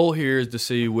 So the goal here is to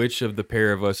see which of the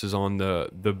pair of us is on the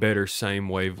better same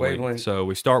wavelength. Wavelength. So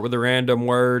we start with a random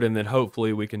word, and then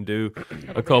hopefully we can do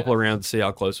a couple of rounds to see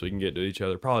how close we can get to each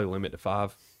other. Probably limit to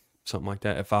 5, something like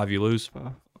that. At 5, you lose.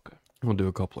 Okay. We'll do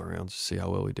a couple of rounds to see how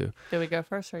well we do. Do we go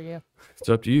first or you? It's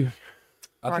up to you.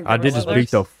 think I did just Brothers. beat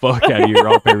the fuck out of you,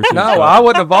 rock paper scissors. No, I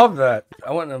wasn't involved with that.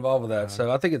 I wasn't involved with that. So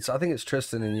I think it's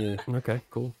Tristan and you. Okay,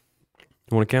 cool.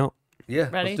 You want to count? Yeah.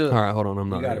 Ready? Let's do it. All right, hold on. I'm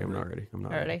not got ready. it, I'm bro. not ready. I'm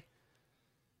not Ready?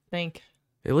 Think.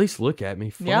 At least look at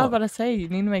me. Fuck. Yeah, I was about to say, you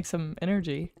need to make some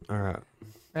energy. All right.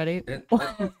 Ready? Isn't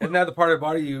that the part of the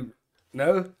body you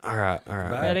know? All right.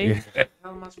 Ready?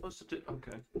 How am I supposed to do?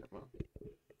 Okay.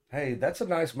 Hey, that's a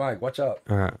nice mic. Watch out.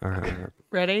 All right.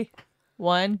 Ready?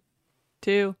 1,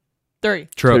 2, 3.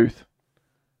 Truck. Tooth.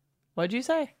 What'd you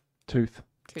say? Tooth.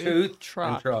 Tooth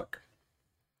Truck. and truck.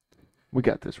 We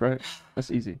got this, right?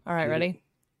 That's easy. All right, ready?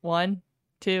 1,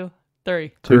 2,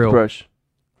 3. Grill. Toothbrush.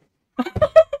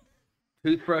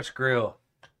 Toothbrush grill.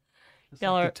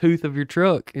 Y'all The are tooth of your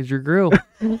truck is your grill.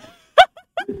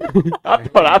 I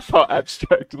thought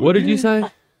abstract. What did you say?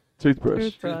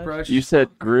 Toothbrush. Toothbrush. You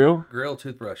said grill? grill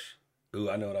toothbrush. Ooh,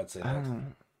 I know what I'd say I next. don't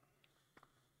know.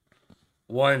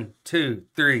 1, 2,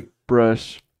 3.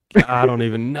 Brush. I don't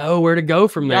even know where to go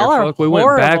from there. Y'all are Fuck, we went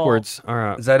horrible. backwards. All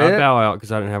right. Is that I it? bow out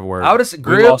because I didn't have a word. I would have said We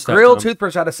grill, lost that grill time.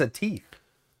 toothbrush. I'd have said teeth.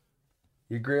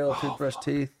 You grill, toothbrush,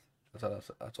 teeth. That's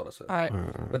what I said. all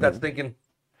right. But that's thinking.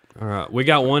 All right. We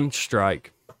got one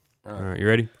strike. All All right. You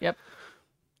ready? Yep.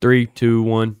 3, 2,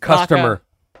 1. Customer.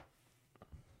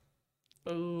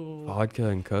 Ooh, Vodka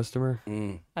and customer.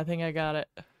 I think I got it.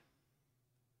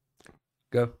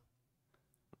 Go.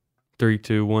 3,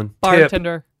 2, 1.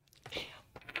 Bartender.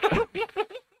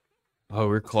 Oh,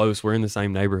 we're close. We're in the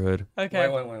same neighborhood. Okay.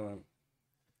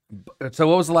 Wait. So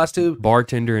what was the last two?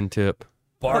 Bartender and tip. This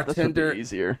would be Bartender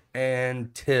easier.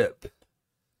 and tip.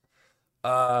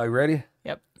 You ready?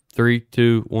 3,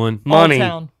 2, 1. Money. Old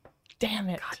Town. Damn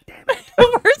it. God damn it.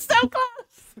 We're so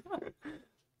close.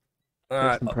 All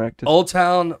right. Some practice. Old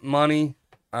Town, money.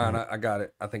 All right, I got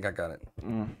it. I think I got it.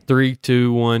 3,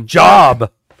 2, 1. Job.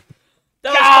 That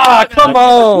was Ah, close come enough.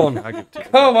 on. I get two.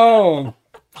 Come on.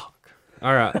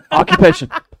 All right. Occupation.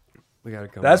 We got to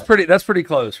come That's back. pretty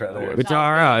close right there. But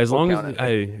all right, as We'll long count as it.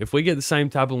 hey, if we get the same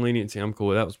type of leniency, I'm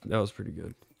cool. That was pretty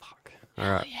good. Fuck. All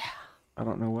right. I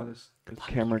don't know why this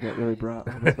camera got really bright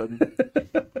all of a sudden.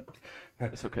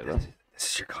 It's okay though.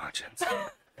 This is your conscience.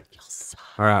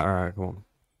 All right. Come on.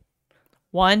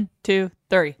 1, 2,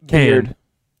 3. Can. Beard.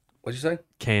 What'd you say?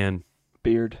 Can.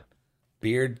 Beard.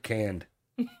 Beard, canned.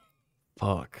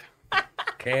 Fuck.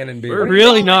 Can and We're beard.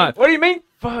 really not. What do you mean?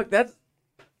 Fuck, that's.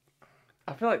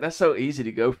 I feel like that's so easy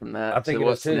to go from that. I think to it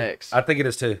what's is too. next. I think it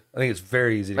is too. I think it's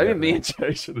very easy to Maybe go me there. and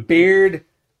Jay should have Beard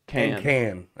can. and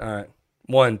can. All right.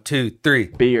 1, 2, 3.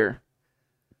 Beer.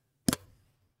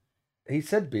 He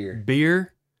said beer.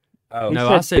 Beer. Oh, No,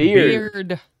 said I said beard.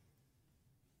 beard.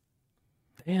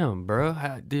 Damn, bro.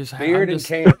 beard and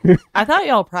can. I thought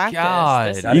y'all practiced.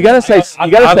 God. This- You gotta say.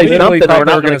 You gotta I say literally something, thought or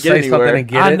they we're were not gonna say get anywhere. something and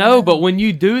get I it. know, but when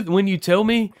you tell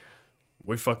me,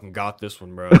 we fucking got this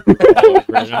one, bro.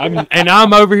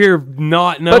 I'm over here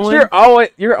not knowing.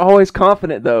 But you're always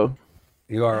confident though.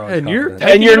 You are always and you're confident.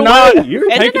 taking you're it not- away. You're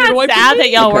Isn't taking it away that from sad me. that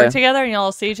y'all Okay. work together and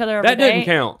y'all see each other every That day? didn't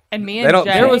count. And me They and don't.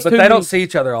 Jay. There was But too they many- don't see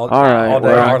each other all All right, all day.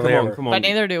 well, hardly come ever. on, come on. But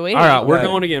neither do we. All right, we're Right.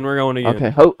 going again. We're going again.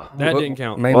 Okay. Hope. That Well, didn't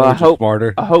count. Maybe Well, we're I just hope.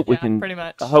 smarter. I hope we Yeah, can. pretty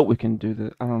much. I hope we can do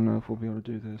this. I don't know if we'll be able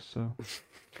to do this. So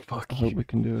Fuck I hope we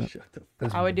can do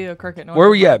it. I would do a cricket noise. Where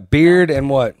were you at? Beard and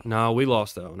what? No, we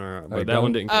lost that one. All right, but you that done?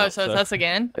 one didn't Oh, count. so it's us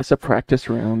again? It's a practice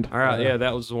round. All right, yeah,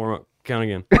 that was the warm up. Count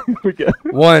again. We got.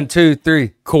 1, 2,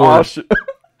 3. Cord. Oh, shit.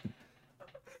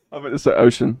 I mean, it's an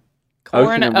ocean.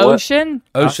 Corn and what? ocean?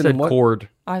 I Ocean said and what? cord.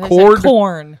 Oh, they Cord? said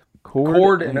corn.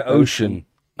 Cord and ocean.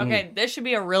 Okay, this should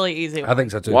be a really easy I one. think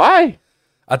so too. Why?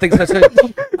 I think so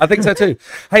too. I think so too.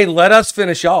 Hey, let us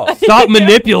finish off. Stop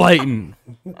manipulating.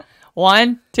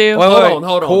 1, 2. Wait,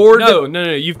 Hold on. Cord. No.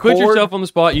 You've put Cord. yourself on the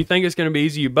spot. You think it's going to be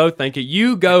easy. You both think it.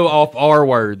 You go off our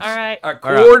words. All right. Cord,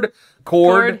 cord,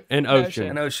 Cord. And ocean.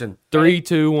 and ocean. 3,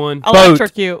 2, 1.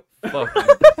 Electrocute. Fuck.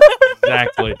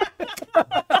 Exactly.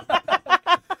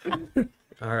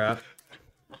 All right.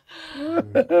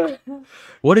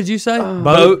 What did you say?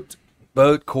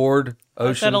 Boat, cord, I said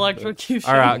ocean. electrocution.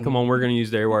 All right, come on. We're going to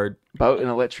use their word. Boat and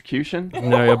electrocution.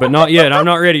 No, yeah, but not yet. I'm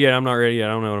not ready yet. I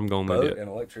don't know what I'm going with Boat yet. and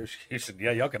electrocution.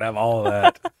 Yeah, y'all can have all of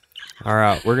that. All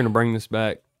right, we're going to bring this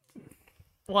back.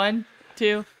 1,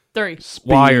 2, 3.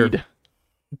 Wire.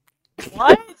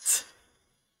 What?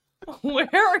 Where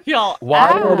are y'all Wire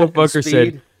at? Motherfucker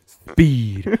said,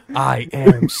 Speed. speed. I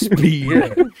am speed.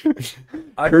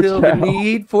 I Kurt's feel the pal.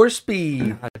 need for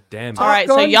speed. God damn it. All right,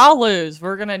 so Gun. y'all lose.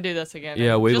 We're gonna do this again.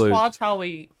 Yeah, we just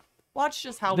lose. Watch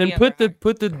just how Then we put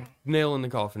interact. the nail in the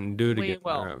coffin and do it We again.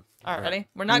 will. All right. All right, ready?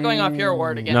 We're not going off your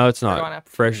word again. No, it's We're going not. off-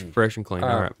 Fresh and clean.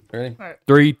 All right. Ready?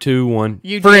 3, 2, 1.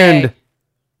 UGA. Friend.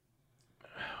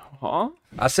 Huh?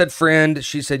 I said friend.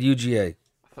 She said UGA.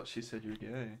 I thought she said you're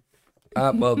gay.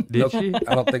 Well, Did nope, she?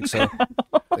 I don't think so.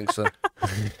 I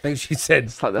think she said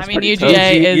It's like, that's I mean, pretty UGA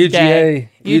tough. is gay.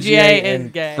 UGA UGA is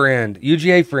and gay. friend.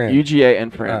 UGA friend. UGA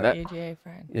and friend. Alright. That, UGA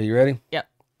friend. Yeah, you ready? Yep.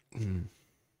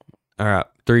 All right.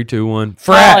 3, 2, 1.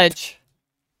 Frat. College.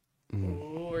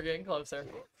 Ooh, we're getting closer.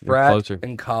 Frat closer.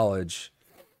 in college.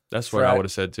 That's what I Frat. would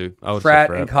have said too. I would Frat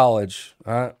have in said college.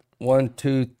 All right. 1,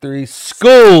 2, 3.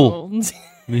 School. frat.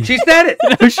 She said it.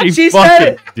 No, she She fucking said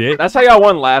it. dick. That's how y'all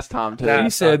won last time too. Nah. He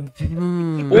said,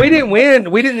 We didn't win.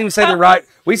 We didn't even say the right.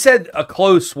 We said a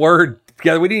close word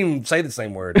together. We didn't even say the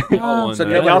same word. Y'all won So that.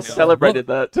 nobody Y'all knows. celebrated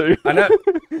that too. I know.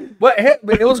 What?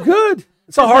 But it was good.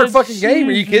 It's a hard fucking game.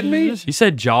 Are you kidding me? You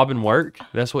said job and work.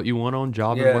 That's what you won on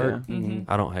job Yeah. and work.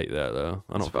 Mm-hmm. I don't hate that though.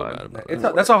 I don't feel fine. bad about It's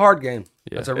it. that's a hard game.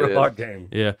 Yeah. That's a It real is. hard game.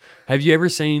 Yeah. Have you ever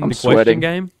seen I'm the question sweating.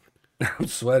 game? I'm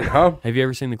sweating, huh? Have you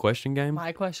ever seen the question game?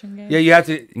 My question game? Yeah, you have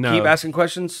to No. keep asking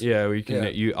questions. Yeah, where you can Yeah.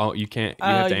 you can't you Oh,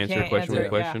 have to you answer a can't question with a answer it, yeah.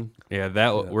 question. Yeah,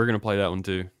 that we're gonna play that one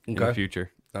too in the Okay.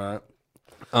 future. All right.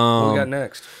 What we got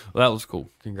next? Well, that was cool.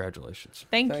 Congratulations.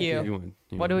 Thank Thank you. You win.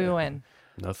 You What do we win?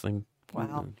 Nothing.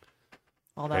 Wow.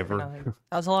 All that Ever. for nothing.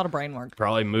 That was a lot of brain work.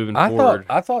 Probably moving I forward.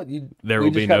 thought you. There we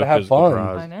will just be gotta no have physical fun.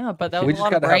 prize. I know, but that We was a just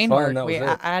lot of gotta have brain fun, work. that was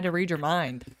it. I had to read your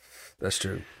mind. That's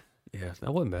true. Yeah,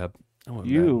 that wasn't bad. That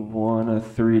wasn't You won a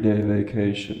 3-day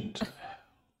vacation.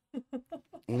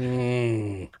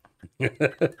 Mm.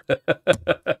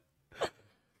 bad.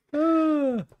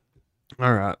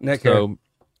 All right. Nick, so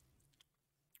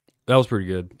that was pretty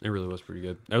good. It really was pretty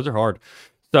good. Those are hard.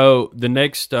 So the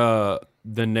next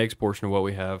portion of what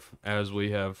we have, as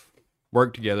we have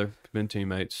worked together, been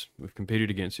teammates, we've competed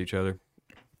against each other.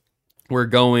 We're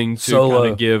going to Solo.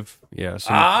 kind of give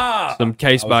some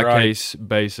case by right. case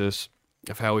basis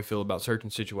of how we feel about certain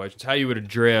situations, how you would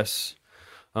address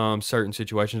certain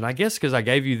situations. And I guess because I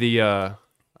gave you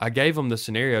I gave them the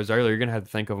scenarios earlier. You're gonna have to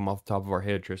think of them off the top of our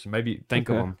head, Tristan. Maybe think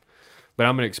of Okay. them, but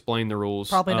I'm gonna explain the rules.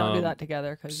 Probably don't do that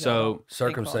together because so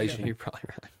Circumcision. You're probably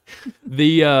right.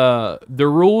 The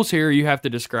rules here, you have to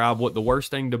describe what the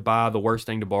worst thing to buy, the worst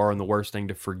thing to borrow, and the worst thing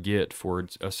to forget for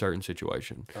a certain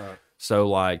situation. Alright. So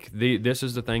like this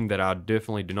is the thing that I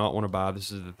definitely do not want to buy.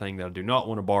 This is the thing that I do not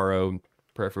want to borrow,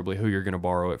 preferably who you're going to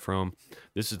borrow it from.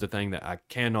 This is the thing that I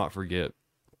cannot forget.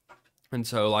 And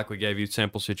so like we gave you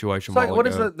sample situation. It's like, while what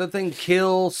is ago. the thing?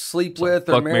 Kill, sleep So with,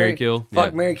 or fuck, marry, kill.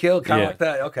 Fuck, Yeah. marry, kill. Kind of Yeah. like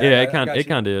that. Okay. Yeah, I it got you.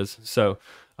 kind of is. So,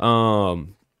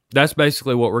 that's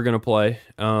basically what we're gonna play.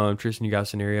 Tristan, you got a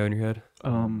scenario in your head?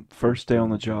 First day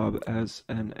on the job as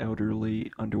an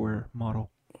elderly underwear model.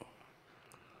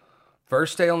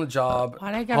 First day on the job.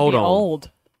 Why'd I gotta Hold be on.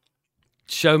 old?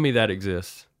 Show me that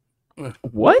exists.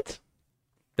 What?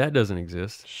 That doesn't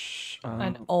exist.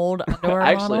 An old underwear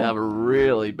I actually model? have a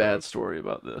really bad story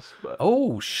about this, but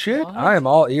Oh shit! What? I am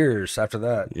all ears after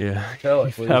that. Yeah, Tell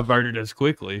it, please. I murdered us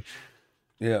quickly.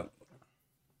 Yeah.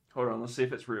 hold on, let's see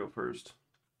if it's real first.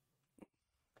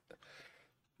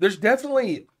 There's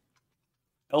definitely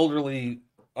elderly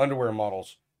underwear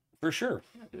models for sure.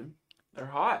 Yeah, dude. They're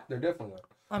hot. They're definitely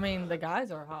are. I mean, the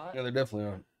guys are hot. Yeah, they definitely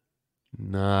are.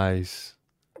 Nice.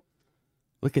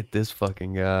 Look at this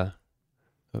fucking guy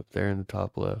up there in the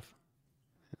top left.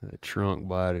 The trunk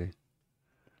body.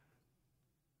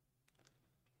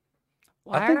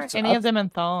 Why I think aren't so- any of them in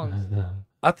thongs?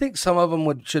 I think some of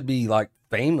them should be like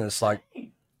famous. Like,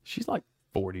 She's like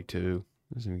 42.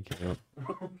 Doesn't even count.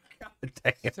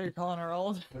 damn. So you're calling her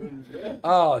old?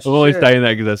 Oh I'm only shit! saying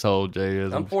that because that's how old Jay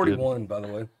is. I'm just kidding. 41, by the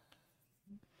way.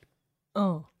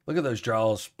 Oh. Look at those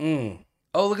draws.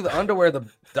 Oh, look at the underwear, the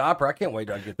diaper. I can't wait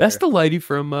till I get That's there. the lady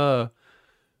from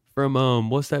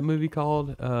what's that movie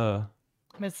called? Mrs.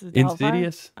 Doubtfire?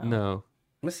 Insidious? Oh. No.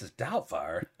 Mrs.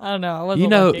 Doubtfire. I don't know. I wasn't You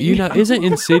know, looking. isn't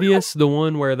Insidious the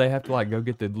one where they have to like go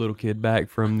get the little kid back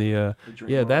from the The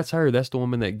drink yeah, bar. that's her. That's the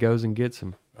woman that goes and gets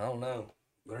him. I don't know.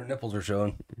 But her nipples are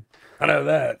showing. I know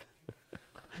that.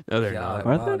 No, they're God,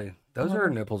 not. Are they? body. Those are her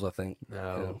nipples, I think.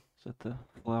 No. Is that the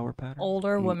flower pattern?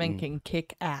 Older women can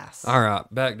kick ass. All right,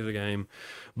 back to the game.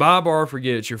 Buy, borrow,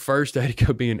 forget. It's your first day to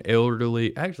go be an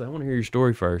elderly. Actually, I want to hear your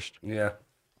story first. Yeah.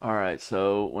 All right,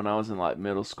 so when I was in like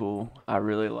middle school, I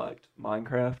really liked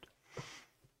Minecraft,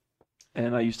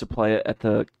 and I used to play it at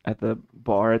the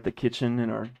bar at the kitchen at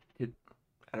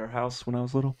our house when I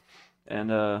was little,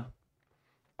 and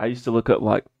I used to look up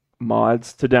like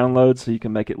mods to download so you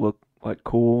can make it look like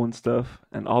cool and stuff,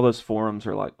 and all those forums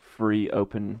are like free,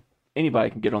 open.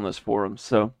 Anybody can get on those forums,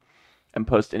 so and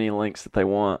post any links that they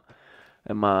want.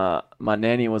 And my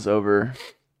nanny was over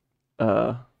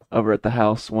at the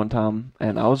house one time,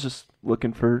 and I was just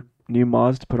looking for new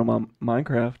mods to put on my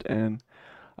Minecraft, and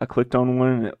I clicked on one,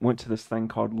 and it went to this thing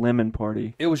called Lemon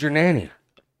Party. It was your nanny.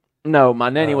 No, my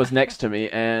nanny Oh. was next to me,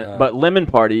 and Oh. but Lemon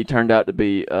Party turned out to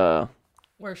be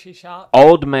Where she shot?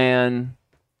 old man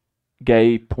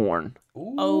gay porn.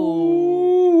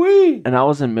 Oh. Ooh-wee. And I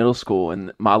was in middle school,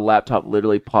 and my laptop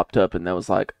literally popped up, and there was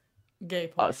like Gay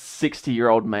porn. a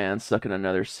 60-year-old man sucking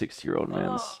another 60-year-old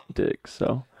man's dick.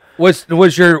 So Was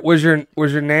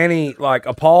your nanny like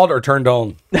appalled or turned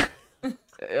on?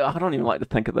 I don't even like to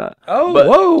think of that. Oh, But-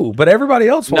 whoa! But everybody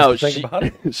else wants No, to think she, about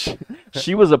it.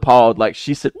 she was appalled. Like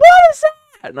she said, "What is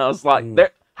that?" And I was like,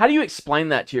 "There." How do you explain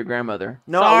that to your grandmother?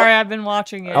 No, Sorry, I've been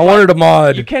watching it. I wanted a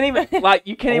mod. you can't even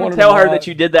you can't even wanted tell to her lie. that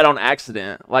you did that on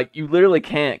accident. Like you literally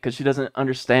can't because she doesn't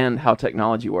understand how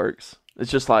technology works.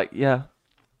 It's just like, yeah,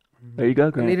 there you go,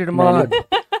 I Granny. needed a mod.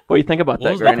 What do you think about What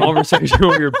that, was the Granny? conversation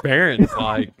with your parents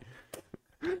like?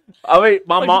 I mean,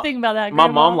 my What do you mom, think about that? my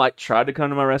Grandma? mom like tried to come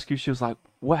to my rescue. She was like,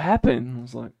 "What happened?" I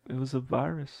was like, "It was a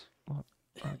virus." Well,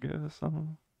 I guess I don't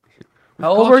know. How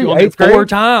old Caught were you? on it Eighth 4 grade?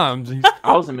 times.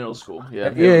 I was in middle school.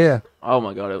 Yeah. Yeah. Oh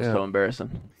my god, it was Yeah. so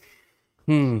embarrassing.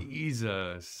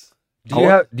 Jesus.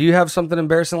 Do you have something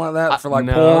embarrassing like that for like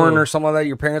no. porn or something like that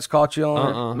your parents caught you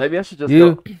on? Uh-uh. Maybe I should just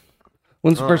You? go.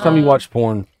 When's the first time you watched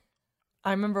porn?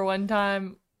 I remember one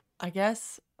time, I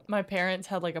guess my parents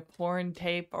had like a porn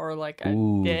tape or like a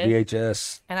Ooh, disc,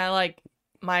 VHS. and I like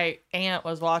my aunt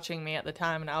was watching me at the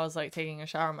time, and I was like taking a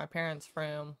shower in my parents'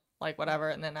 room, like whatever,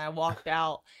 and then I walked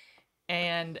out,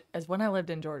 and as when I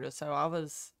lived in Georgia, so I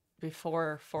was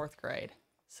before 4th grade.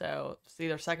 So it's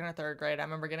either 2nd or 3rd grade. I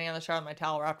remember getting out of the shower with my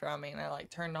towel wrapped around me, and I like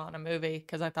turned on a movie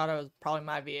because I thought it was probably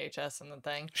my VHS in the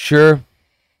thing. Sure.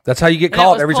 That's how you get And it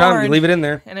caught was every time. You porn. leave it in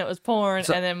there. And it was porn.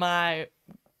 So- and then my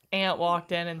aunt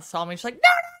walked in and saw me. She's like, no,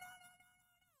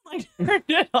 no, no. I turned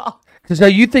it off. Because now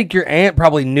you think your aunt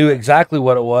probably knew exactly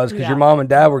what it was because your Yeah. mom and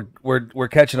dad were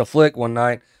catching a flick one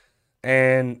night,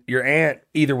 and your aunt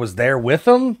either was there with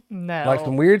them, No. like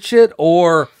some weird shit,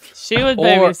 or She was or-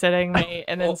 babysitting me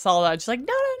and then saw that. She's like, no,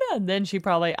 no, no. And then she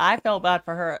probably, I felt bad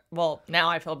for her. Well, now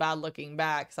I feel bad looking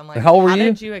back. So I'm like, How old were you?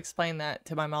 did you explain that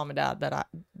to my mom and dad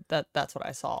that's what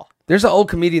I saw? there's an old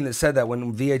comedian that said that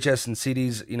when VHS and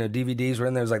CDs, DVDs were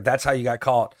in there, it was like that's how you got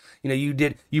caught.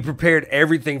 You prepared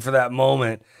everything for that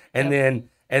moment, and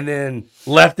then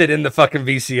left it in the fucking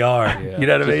VCR. Yeah. You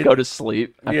know what I Just mean? go to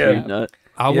sleep after Yeah. you nut.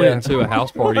 I went to a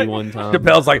house party one time.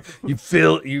 Chappelle's like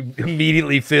you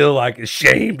immediately feel like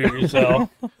ashamed of yourself.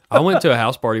 I went to a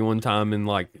house party one time in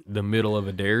like the middle of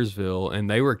Adairsville, and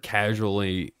they were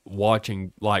casually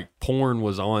watching, like porn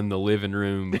was on the living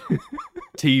room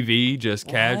TV, just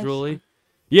casually.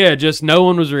 Yeah, just no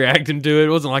one was reacting to it. It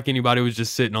wasn't like anybody was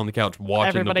just sitting on the couch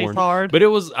watching Everybody's the porn. hard. But it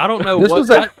was, I don't know This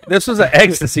what. was an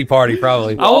ecstasy party,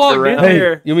 probably. I walked in Hey,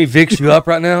 there. you want me to Vicks you up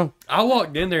right now? I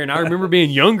walked in there, and I remember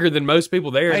being younger than most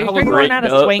people there. Are and you I was going like, at a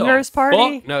 "What the swingers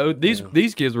party? fuck no,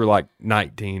 these kids were like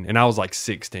 19, and I was like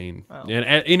 16. Oh.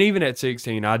 And even at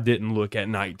 16, I didn't look at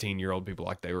 19-year-old people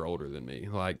like they were older than me.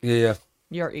 Like, Yeah.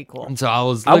 You're equal. and so I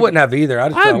was. I wouldn't have either.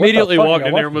 I immediately walked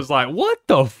in there and was like, "What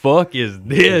the fuck is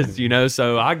this?"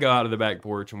 So I go out of the back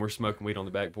porch, and we're smoking weed on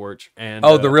the back porch. And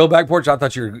 "Oh, the real back porch." I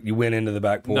thought you went into the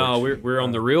back porch. no, we're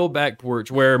on the real back porch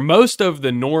where most of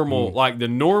the normal, like the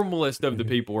normalest of the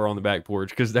people were on the back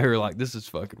porch because they were like, "This is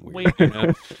fucking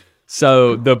weird."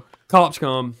 So the cops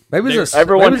come. maybe it's a,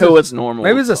 Everyone maybe who it's was normal.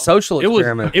 maybe it's a social It was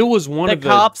experiment. it was one The of the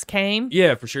cops came.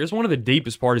 Yeah, for sure. It's one of the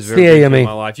deepest parties I've ever been to CAME. in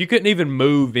my life. You couldn't even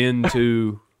move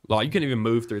into, like, you couldn't even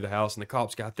move through the house. And the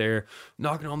cops got there,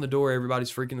 knocking on the door.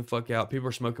 Everybody's freaking the fuck out. People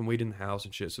are smoking weed in the house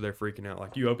and shit, so they're freaking out.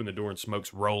 Like, you open the door and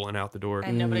smoke's rolling out the door.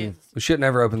 And nobody's We should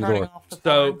never open the turning door. off the So-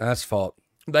 phone. That's fault.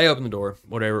 They opened the door,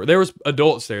 whatever. There was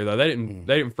adults there though. They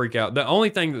didn't freak out. The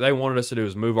only thing that they wanted us to do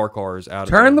was move our cars out.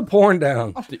 Turn the of porn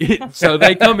down. So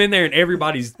they come in there and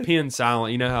everybody's pinned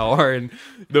silent. You know how are, and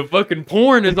the fucking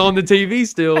porn is on the TV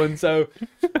still, and so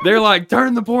they're like,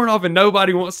 "Turn the porn off," and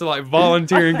nobody wants to like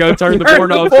volunteer and go turn the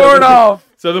porn off. Porn off.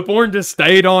 So the porn just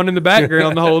stayed on in the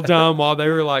background the whole time while they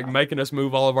were like making us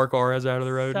move all of our cars out of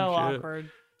the road. So and shit. awkward.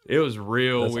 It was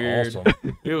real That's weird.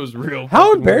 awesome. It was real. How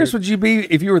fucking embarrassed weird. would you be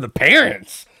if you were the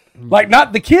parents? Like,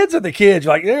 not the kids are the kids.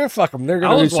 You're like, yeah, fuck them. They're I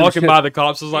gonna. was do some walking shit. by the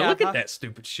cops. I was like, Yeah, "Look huh? at that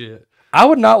stupid shit." I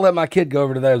would not let my kid go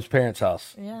over to those parents'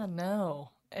 house. Yeah, no.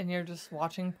 And you're just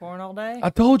watching porn all day? I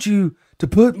told you to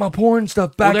put my porn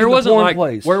stuff back There in the wasn't porn like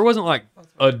place. where it wasn't like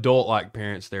adult like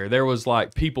parents there. There was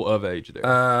like people of age there.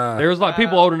 There was like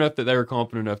people old enough that they were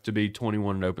confident enough to be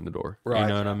 21 and open the door. Right. You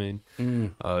know what I mean? Mm.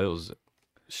 It was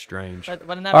strange. But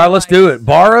wouldn't that All right, be let's nice? do it.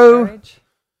 Borrow, Marriage?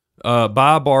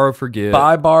 Buy, borrow, forget.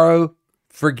 buy, borrow,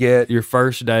 forget. Your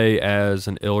first day as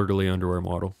an elderly underwear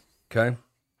model. Okay.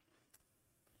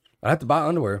 I have to buy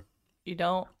underwear. You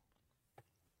don't.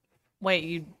 Wait,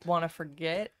 you want to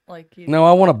forget? Like you? No,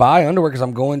 I want to buy underwear because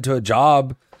I'm going to a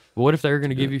job. But what if they were going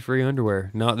to give you free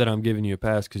underwear? Not that I'm giving you a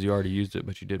pass because you already used it,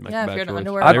 but you did make Yeah, a if bad you're an choice.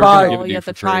 underwear I'd They were gonna buy- give it model, to you have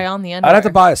to for free. try on the underwear. I'd have to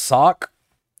buy a sock.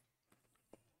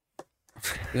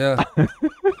 Yeah.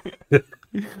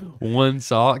 One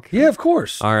sock. Yeah, of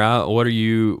course. All right. What are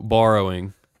you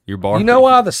borrowing? You're borrowing. You know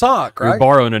why the sock, You're right?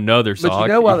 borrowing another sock. But you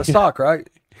know why the sock, right?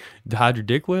 To hide your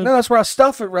dick with? No, that's where I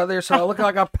stuff it right there, so I look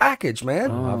like a package,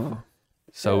 man. Oh.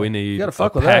 So we need gotta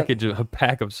fuck a with that. package, a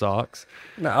pack of socks.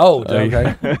 No, oh,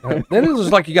 okay. Then it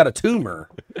looks like you got a tumor.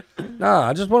 Nah,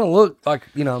 I just want to look like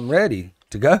I'm ready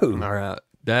to go. All right.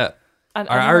 That An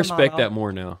I underwear respect model. that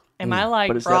more now. Am I But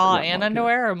like is that bra what and market?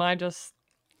 underwear, or am I just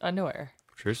underwear?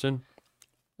 Tristan?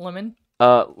 Lemon?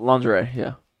 Lingerie,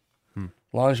 yeah.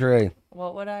 Lingerie,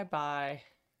 What would I buy?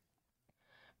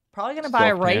 Probably gonna buy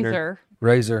a Self-tanner. razor.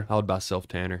 razor, I would buy self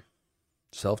tanner.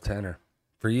 self tanner.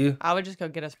 For you, I would just go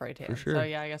get a spray tan. For sure. So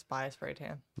yeah, I guess buy a spray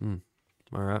tan.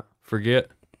 All right. Forget.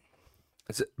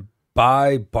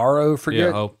 buy, borrow, forget.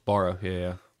 Yeah. Oh, borrow.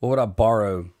 Yeah. What would I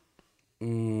borrow?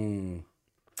 I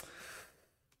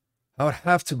would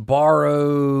have to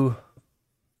borrow.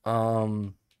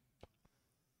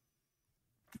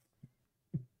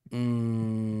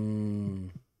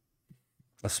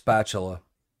 A spatula.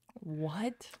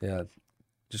 What? Yeah,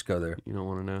 just go there. You don't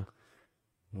want to know.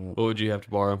 Mm. What would you have to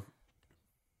borrow?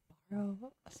 Borrow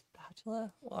a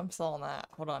spatula? Well, I'm still on that.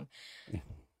 Hold on.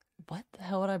 What the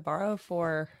hell would I borrow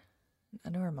for an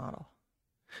underwear model?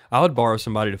 I would borrow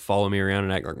somebody to follow me around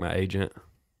and act like my agent.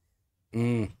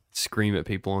 Mm. Scream at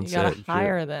people on You set. gotta and shit.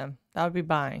 hire them. That would be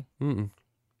buying. Mm-mm.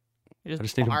 You I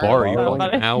just need to borrow you for like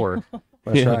somebody. an hour.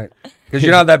 That's Yeah. right. Because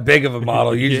you're not that big of a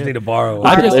model. You just Yeah. need to borrow.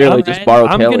 I I just- literally I'm just right. borrow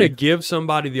I'm Kelly. gonna give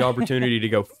somebody the opportunity to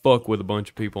go fuck with a bunch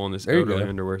of people on this There you Odo go.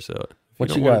 underwear set. If What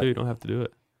you you don't want got? to do, you don't have to do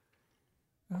it.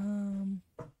 I don't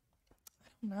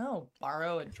know.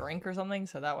 Borrow a drink or something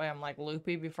so that way I'm like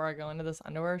loopy before I go into this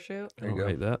underwear shoot. There I you don't go.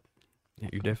 hate that. Yeah,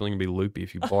 you're definitely gonna be loopy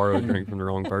if you borrow a drink from the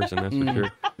wrong person. That's for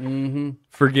sure. Mm-hmm.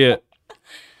 Forget.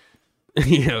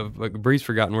 Yeah, like Bree's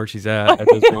forgotten where she's at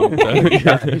this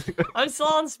point. So, I'm still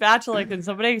on spatula. Can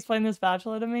somebody explain the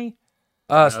spatula to me?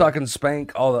 So I can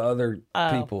spank all the other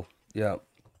Oh. people. Yeah.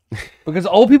 Because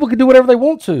old people can do whatever they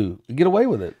want to and get away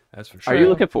with it. That's for sure. Are you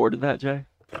looking forward to that, Jay?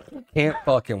 Can't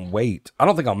fucking wait. I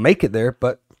don't think I'll make it there,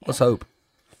 but let's hope.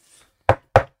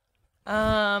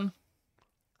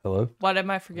 Hello? What am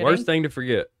I forgetting? Worst thing to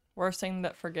forget. Worst thing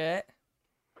that forget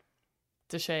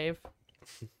to shave.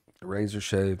 Razor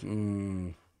shave. I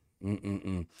mean,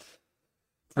 think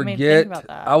Forget. about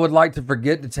that. I would like to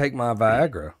forget to take my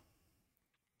Viagra.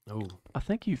 Oh, I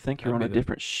think you think you're on That'd a be the-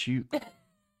 different shoot.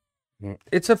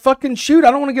 It's a fucking shoot. I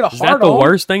don't want to get a is hard that the on.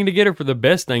 worst thing to get or for the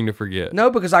best thing to forget?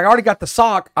 No, because I already got the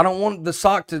sock. I don't want the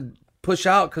sock to push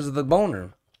out because of the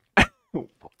boner.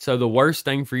 So the worst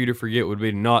thing for you to forget would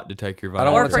be not to take your I don't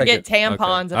Viagra. Or wanna take forget it.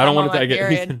 tampons if I don't I'm wanna on my take it.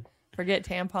 period. Forget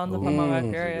tampons if I'm on my Ooh.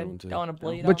 Good period. one, too. Don't want to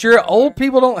bleed. But off your everywhere. old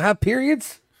people don't have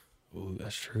periods? Ooh,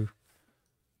 that's true.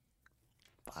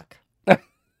 Fuck.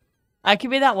 I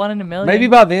could be that one in a million. Maybe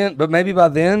by then,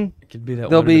 It could be that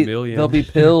there'll one in a be million. there'll be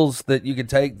pills that you can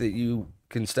take that you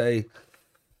can stay,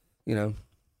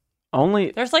 Only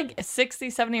There's like 60,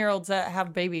 70-year-olds that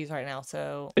have babies right now.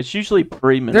 So it's usually There's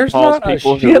pre-menopause not a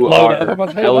people who shitload of them, I'll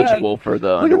are tell you that. eligible for the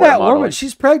Look at underwear that woman. modeling.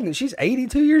 She's pregnant. She's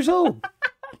 82 years old.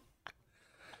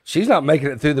 She's not making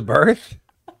it through the birth.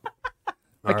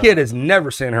 That kid has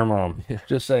never seen her mom.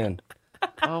 Just saying.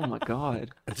 Oh my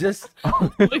god. Just,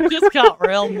 we just got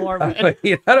real morbid.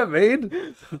 you know what I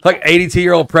mean? Like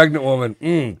 82-year-old pregnant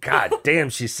woman. God damn,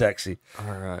 she's sexy.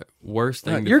 All right. Worst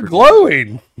thing. to You're forget.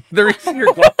 glowing. The reason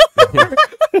you're glowing.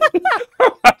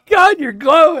 Oh my God, you're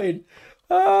glowing.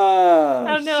 Oh,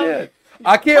 I don't know. shit.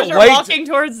 I can't You're wait. walking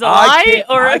towards the I light, can't-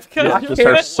 or I it's can't- because Just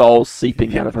her soul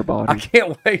seeping out of her I body.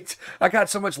 can't wait. I got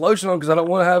so much lotion on because I don't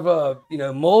want to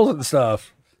have moles and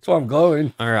stuff. That's why I'm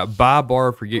glowing. All right. Buy,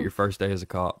 borrow, forget your first day as a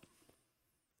cop.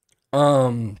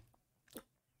 I'm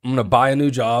gonna buy a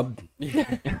new job.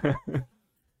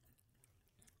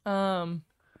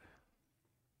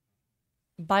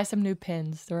 buy some new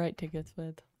pins to write tickets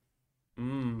with. I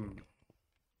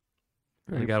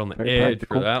got on the Very edge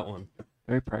practical. for that one.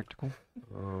 Very practical.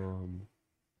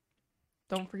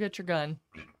 Don't forget your gun.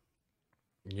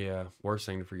 Yeah. Worst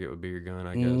thing to forget would be your gun,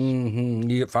 I guess.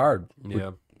 You get fired.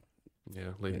 Yeah. Yeah.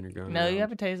 Leaving your gun. No, you around.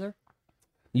 have a taser.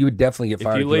 You would definitely get If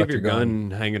fired you leave left your gun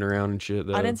hanging around and shit,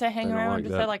 though, I didn't say hang they don't around. I like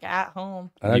just that. said like at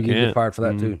home. I know You you get can't. fired for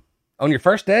that Mhm. too. On your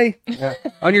first day, yeah.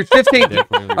 On your 15th,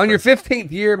 Definitely on your first.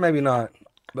 15th year, maybe not,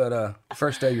 but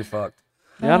first day you're fucked.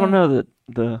 Yeah, I don't know that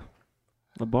the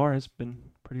bar has been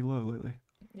pretty low lately.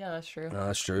 Yeah, that's true. No,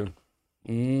 that's true.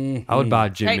 I would buy a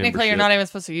gym Technically, you're membership. not even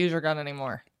supposed to use your gun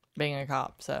anymore, being a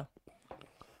cop. So,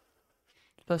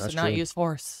 supposed That's to not true. use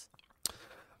force.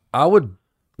 I would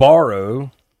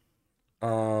borrow.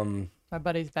 Um, My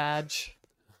buddy's badge.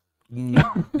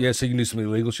 Yeah, so you can do some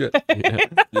illegal shit. Yeah.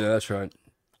 Yeah, that's right.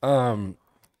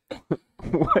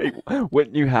 Wait,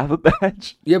 wouldn't you have a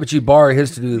badge? Yeah, but you borrow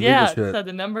his to do illegal Yeah, shit. so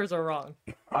the numbers are wrong.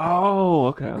 Oh,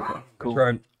 okay, cool, That's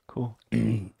right. cool.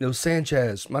 It was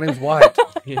Sanchez. My name's White.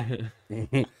 Yeah.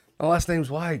 My last name's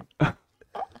White.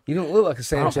 You don't look like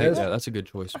a I don't hate Sanchez. that. That's a good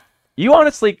choice. You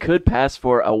honestly could pass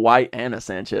for a White and a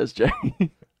Sanchez, Jay.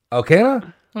 Oh, can I?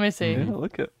 Let me see. Yeah,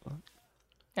 look at.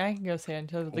 Yeah, I can go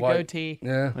Sanchez with the White. goatee.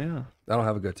 Yeah, Yeah. I don't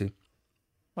have a goatee.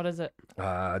 What is it?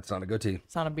 It's not a goatee.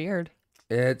 It's not a beard.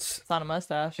 It's It's not a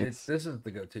mustache. this is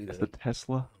the goatee. It's though. the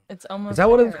Tesla. It's almost. Is that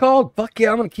what it's there. called? Fuck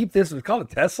yeah, I'm gonna keep this. It's called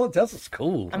a Tesla. Tesla's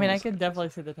cool. I mean, I could definitely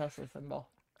see the Tesla symbol.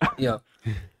 Yeah.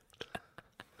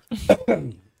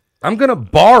 I'm gonna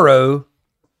borrow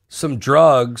some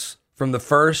drugs from the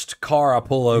first car I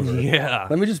pull over. Yeah.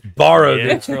 Let me just borrow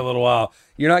Yeah. this for a little while.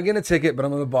 You're not getting a ticket, but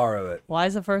I'm gonna borrow it. Why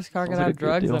is the first car Sounds gonna like a have good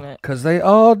drugs deal. in it? Cause they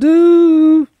all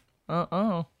do.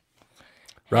 Riding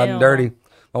Hell. dirty.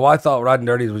 My wife thought riding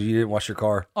dirty was you didn't wash your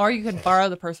car. Or you could borrow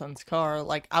the person's car.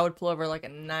 Like I would pull over like a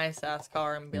nice ass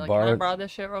car and be like, Borrow "Can I it? borrow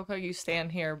this shit real quick? You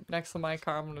stand here next to my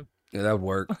car. I'm gonna." Yeah, that would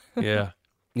work. Yeah.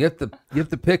 You have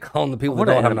to pick on the people that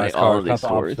wanna don't have animate nice all cars. of Not these the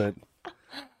stories. opposite.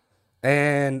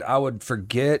 And I would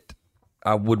forget.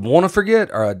 I would want to forget,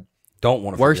 or I don't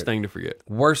want to. Worst forget. thing to forget.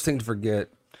 Worst thing to forget.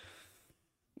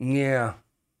 Yeah,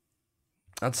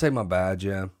 I'd say my badge.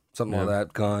 Yeah, something like Yeah.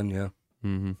 that. Gun. Yeah.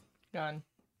 Mm-hmm. Gun.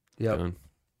 Yep. Done.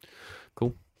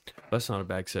 Cool. That's not a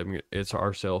bad segment. It's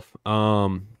ourself.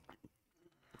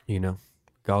 You know,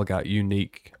 y'all got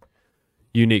unique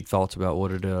thoughts about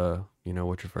what it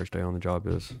what your first day on the job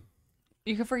is.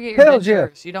 You can forget your Hell yeah.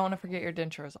 dentures. You don't want to forget your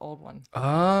dentures. Old one.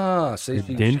 Ah, see if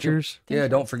you Dentures. Yeah,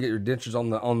 don't forget your dentures on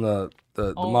the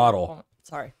Old model. one.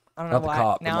 Sorry, I don't know Not the why.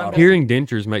 cop, the Now I'm model. just- Hearing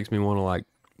dentures makes me want to like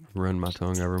run my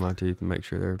tongue over my teeth and make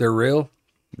sure They're real.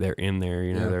 they're in there.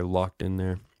 Yeah. They're locked in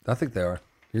there. I think they are.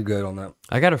 You're good on that.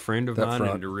 I got a friend of That mine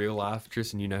front. in real life,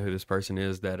 Tristan. You know who this person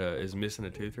is that is missing a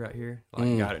tooth right here,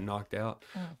 like got it knocked out,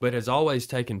 but has always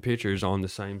taken pictures on the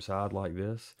same side like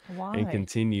this, Why? and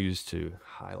continues to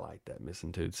highlight that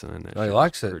missing tooth. Son, that Oh, he shit's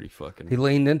likes it. Pretty fucking. He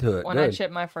leaned into it. When I Good.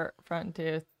 chipped my front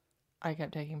tooth, I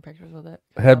kept taking pictures with it.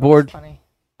 Headboard? That was funny.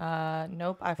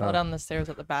 Nope. I fell down the stairs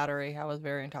at the Battery. I was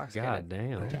very intoxicated. God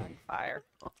damn. Fire.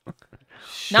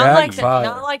 Shack Not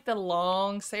fire. like the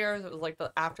long stairs. It was like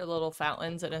the after the little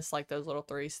fountains, and it's like those little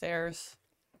 3 stairs.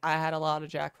 I had a lot of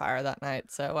Jack Fire that night,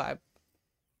 so I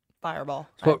fireball.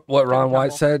 What I Ron got in White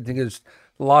trouble. said. I think it's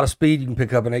a lot of speed you can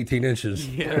pick up in 18 inches.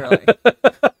 Literally.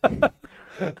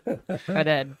 I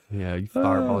did. Yeah, you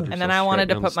fireballed yourself. And then I straight wanted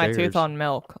to down the put my tooth stairs. on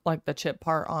milk, like the chip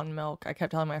part on milk. I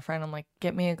kept telling my friend, I'm like,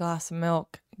 get me a glass of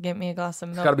milk. Get me a glass of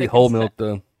milk. It's got to be because whole that- milk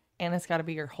though. And it's got to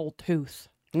be your whole tooth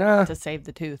Nah. to save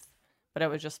the tooth. But it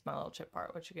was just my little chip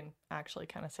part, which you can actually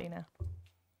kind of see now.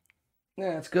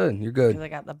 Yeah, it's good. You're Because good. I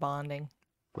got the bonding.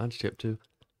 Mine's chipped too.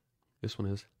 This one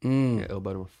is. Mm. Yeah,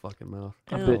 elbowed in my fucking mouth.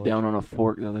 I Ew. bit down on a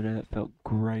fork the other day. That felt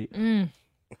great.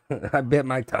 I bit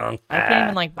my tongue. I can't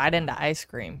even like bite into ice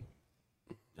cream.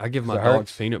 I give my Does it hurt?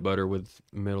 dogs peanut butter with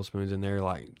metal spoons in there,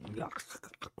 like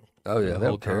Oh yeah, the they'll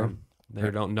whole care. time.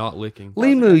 They're not licking.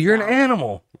 Limu, you're an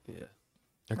animal. Yeah.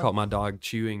 I caught my dog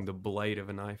chewing the blade of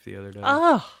a knife the other day.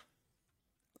 Oh,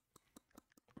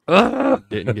 Ugh.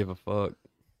 Didn't give a fuck.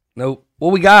 Nope.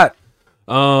 What we got?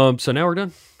 So now we're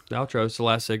done. The outro. It's the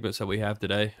last segments that we have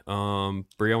today.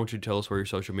 Bree, I want you to tell us where your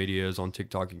social media is. On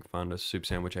TikTok, you can find us Soup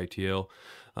Sandwich ATL.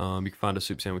 You can find us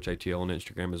Soup Sandwich ATL on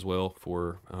Instagram as well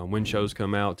for when shows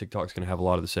come out. TikTok's going to have a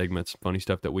lot of the segments, funny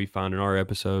stuff that we find in our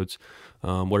episodes.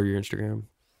 What are your Instagram?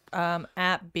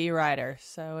 at B Rider.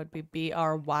 So it'd be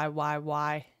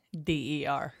BRYYYDER.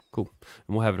 Cool.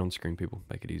 And we'll have it on the screen, people.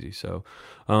 Make it easy. So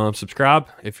subscribe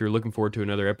if you're looking forward to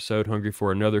another episode, hungry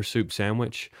for another soup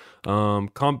sandwich.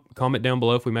 Comment down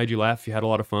below if we made you laugh, if you had a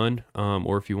lot of fun,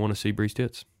 or if you want to see Bree's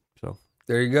tits. So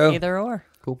There you go. Either or.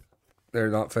 They're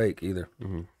not fake either.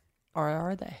 Or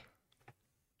are they?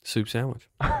 soup sandwich.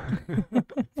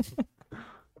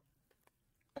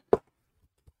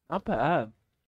 Not bad.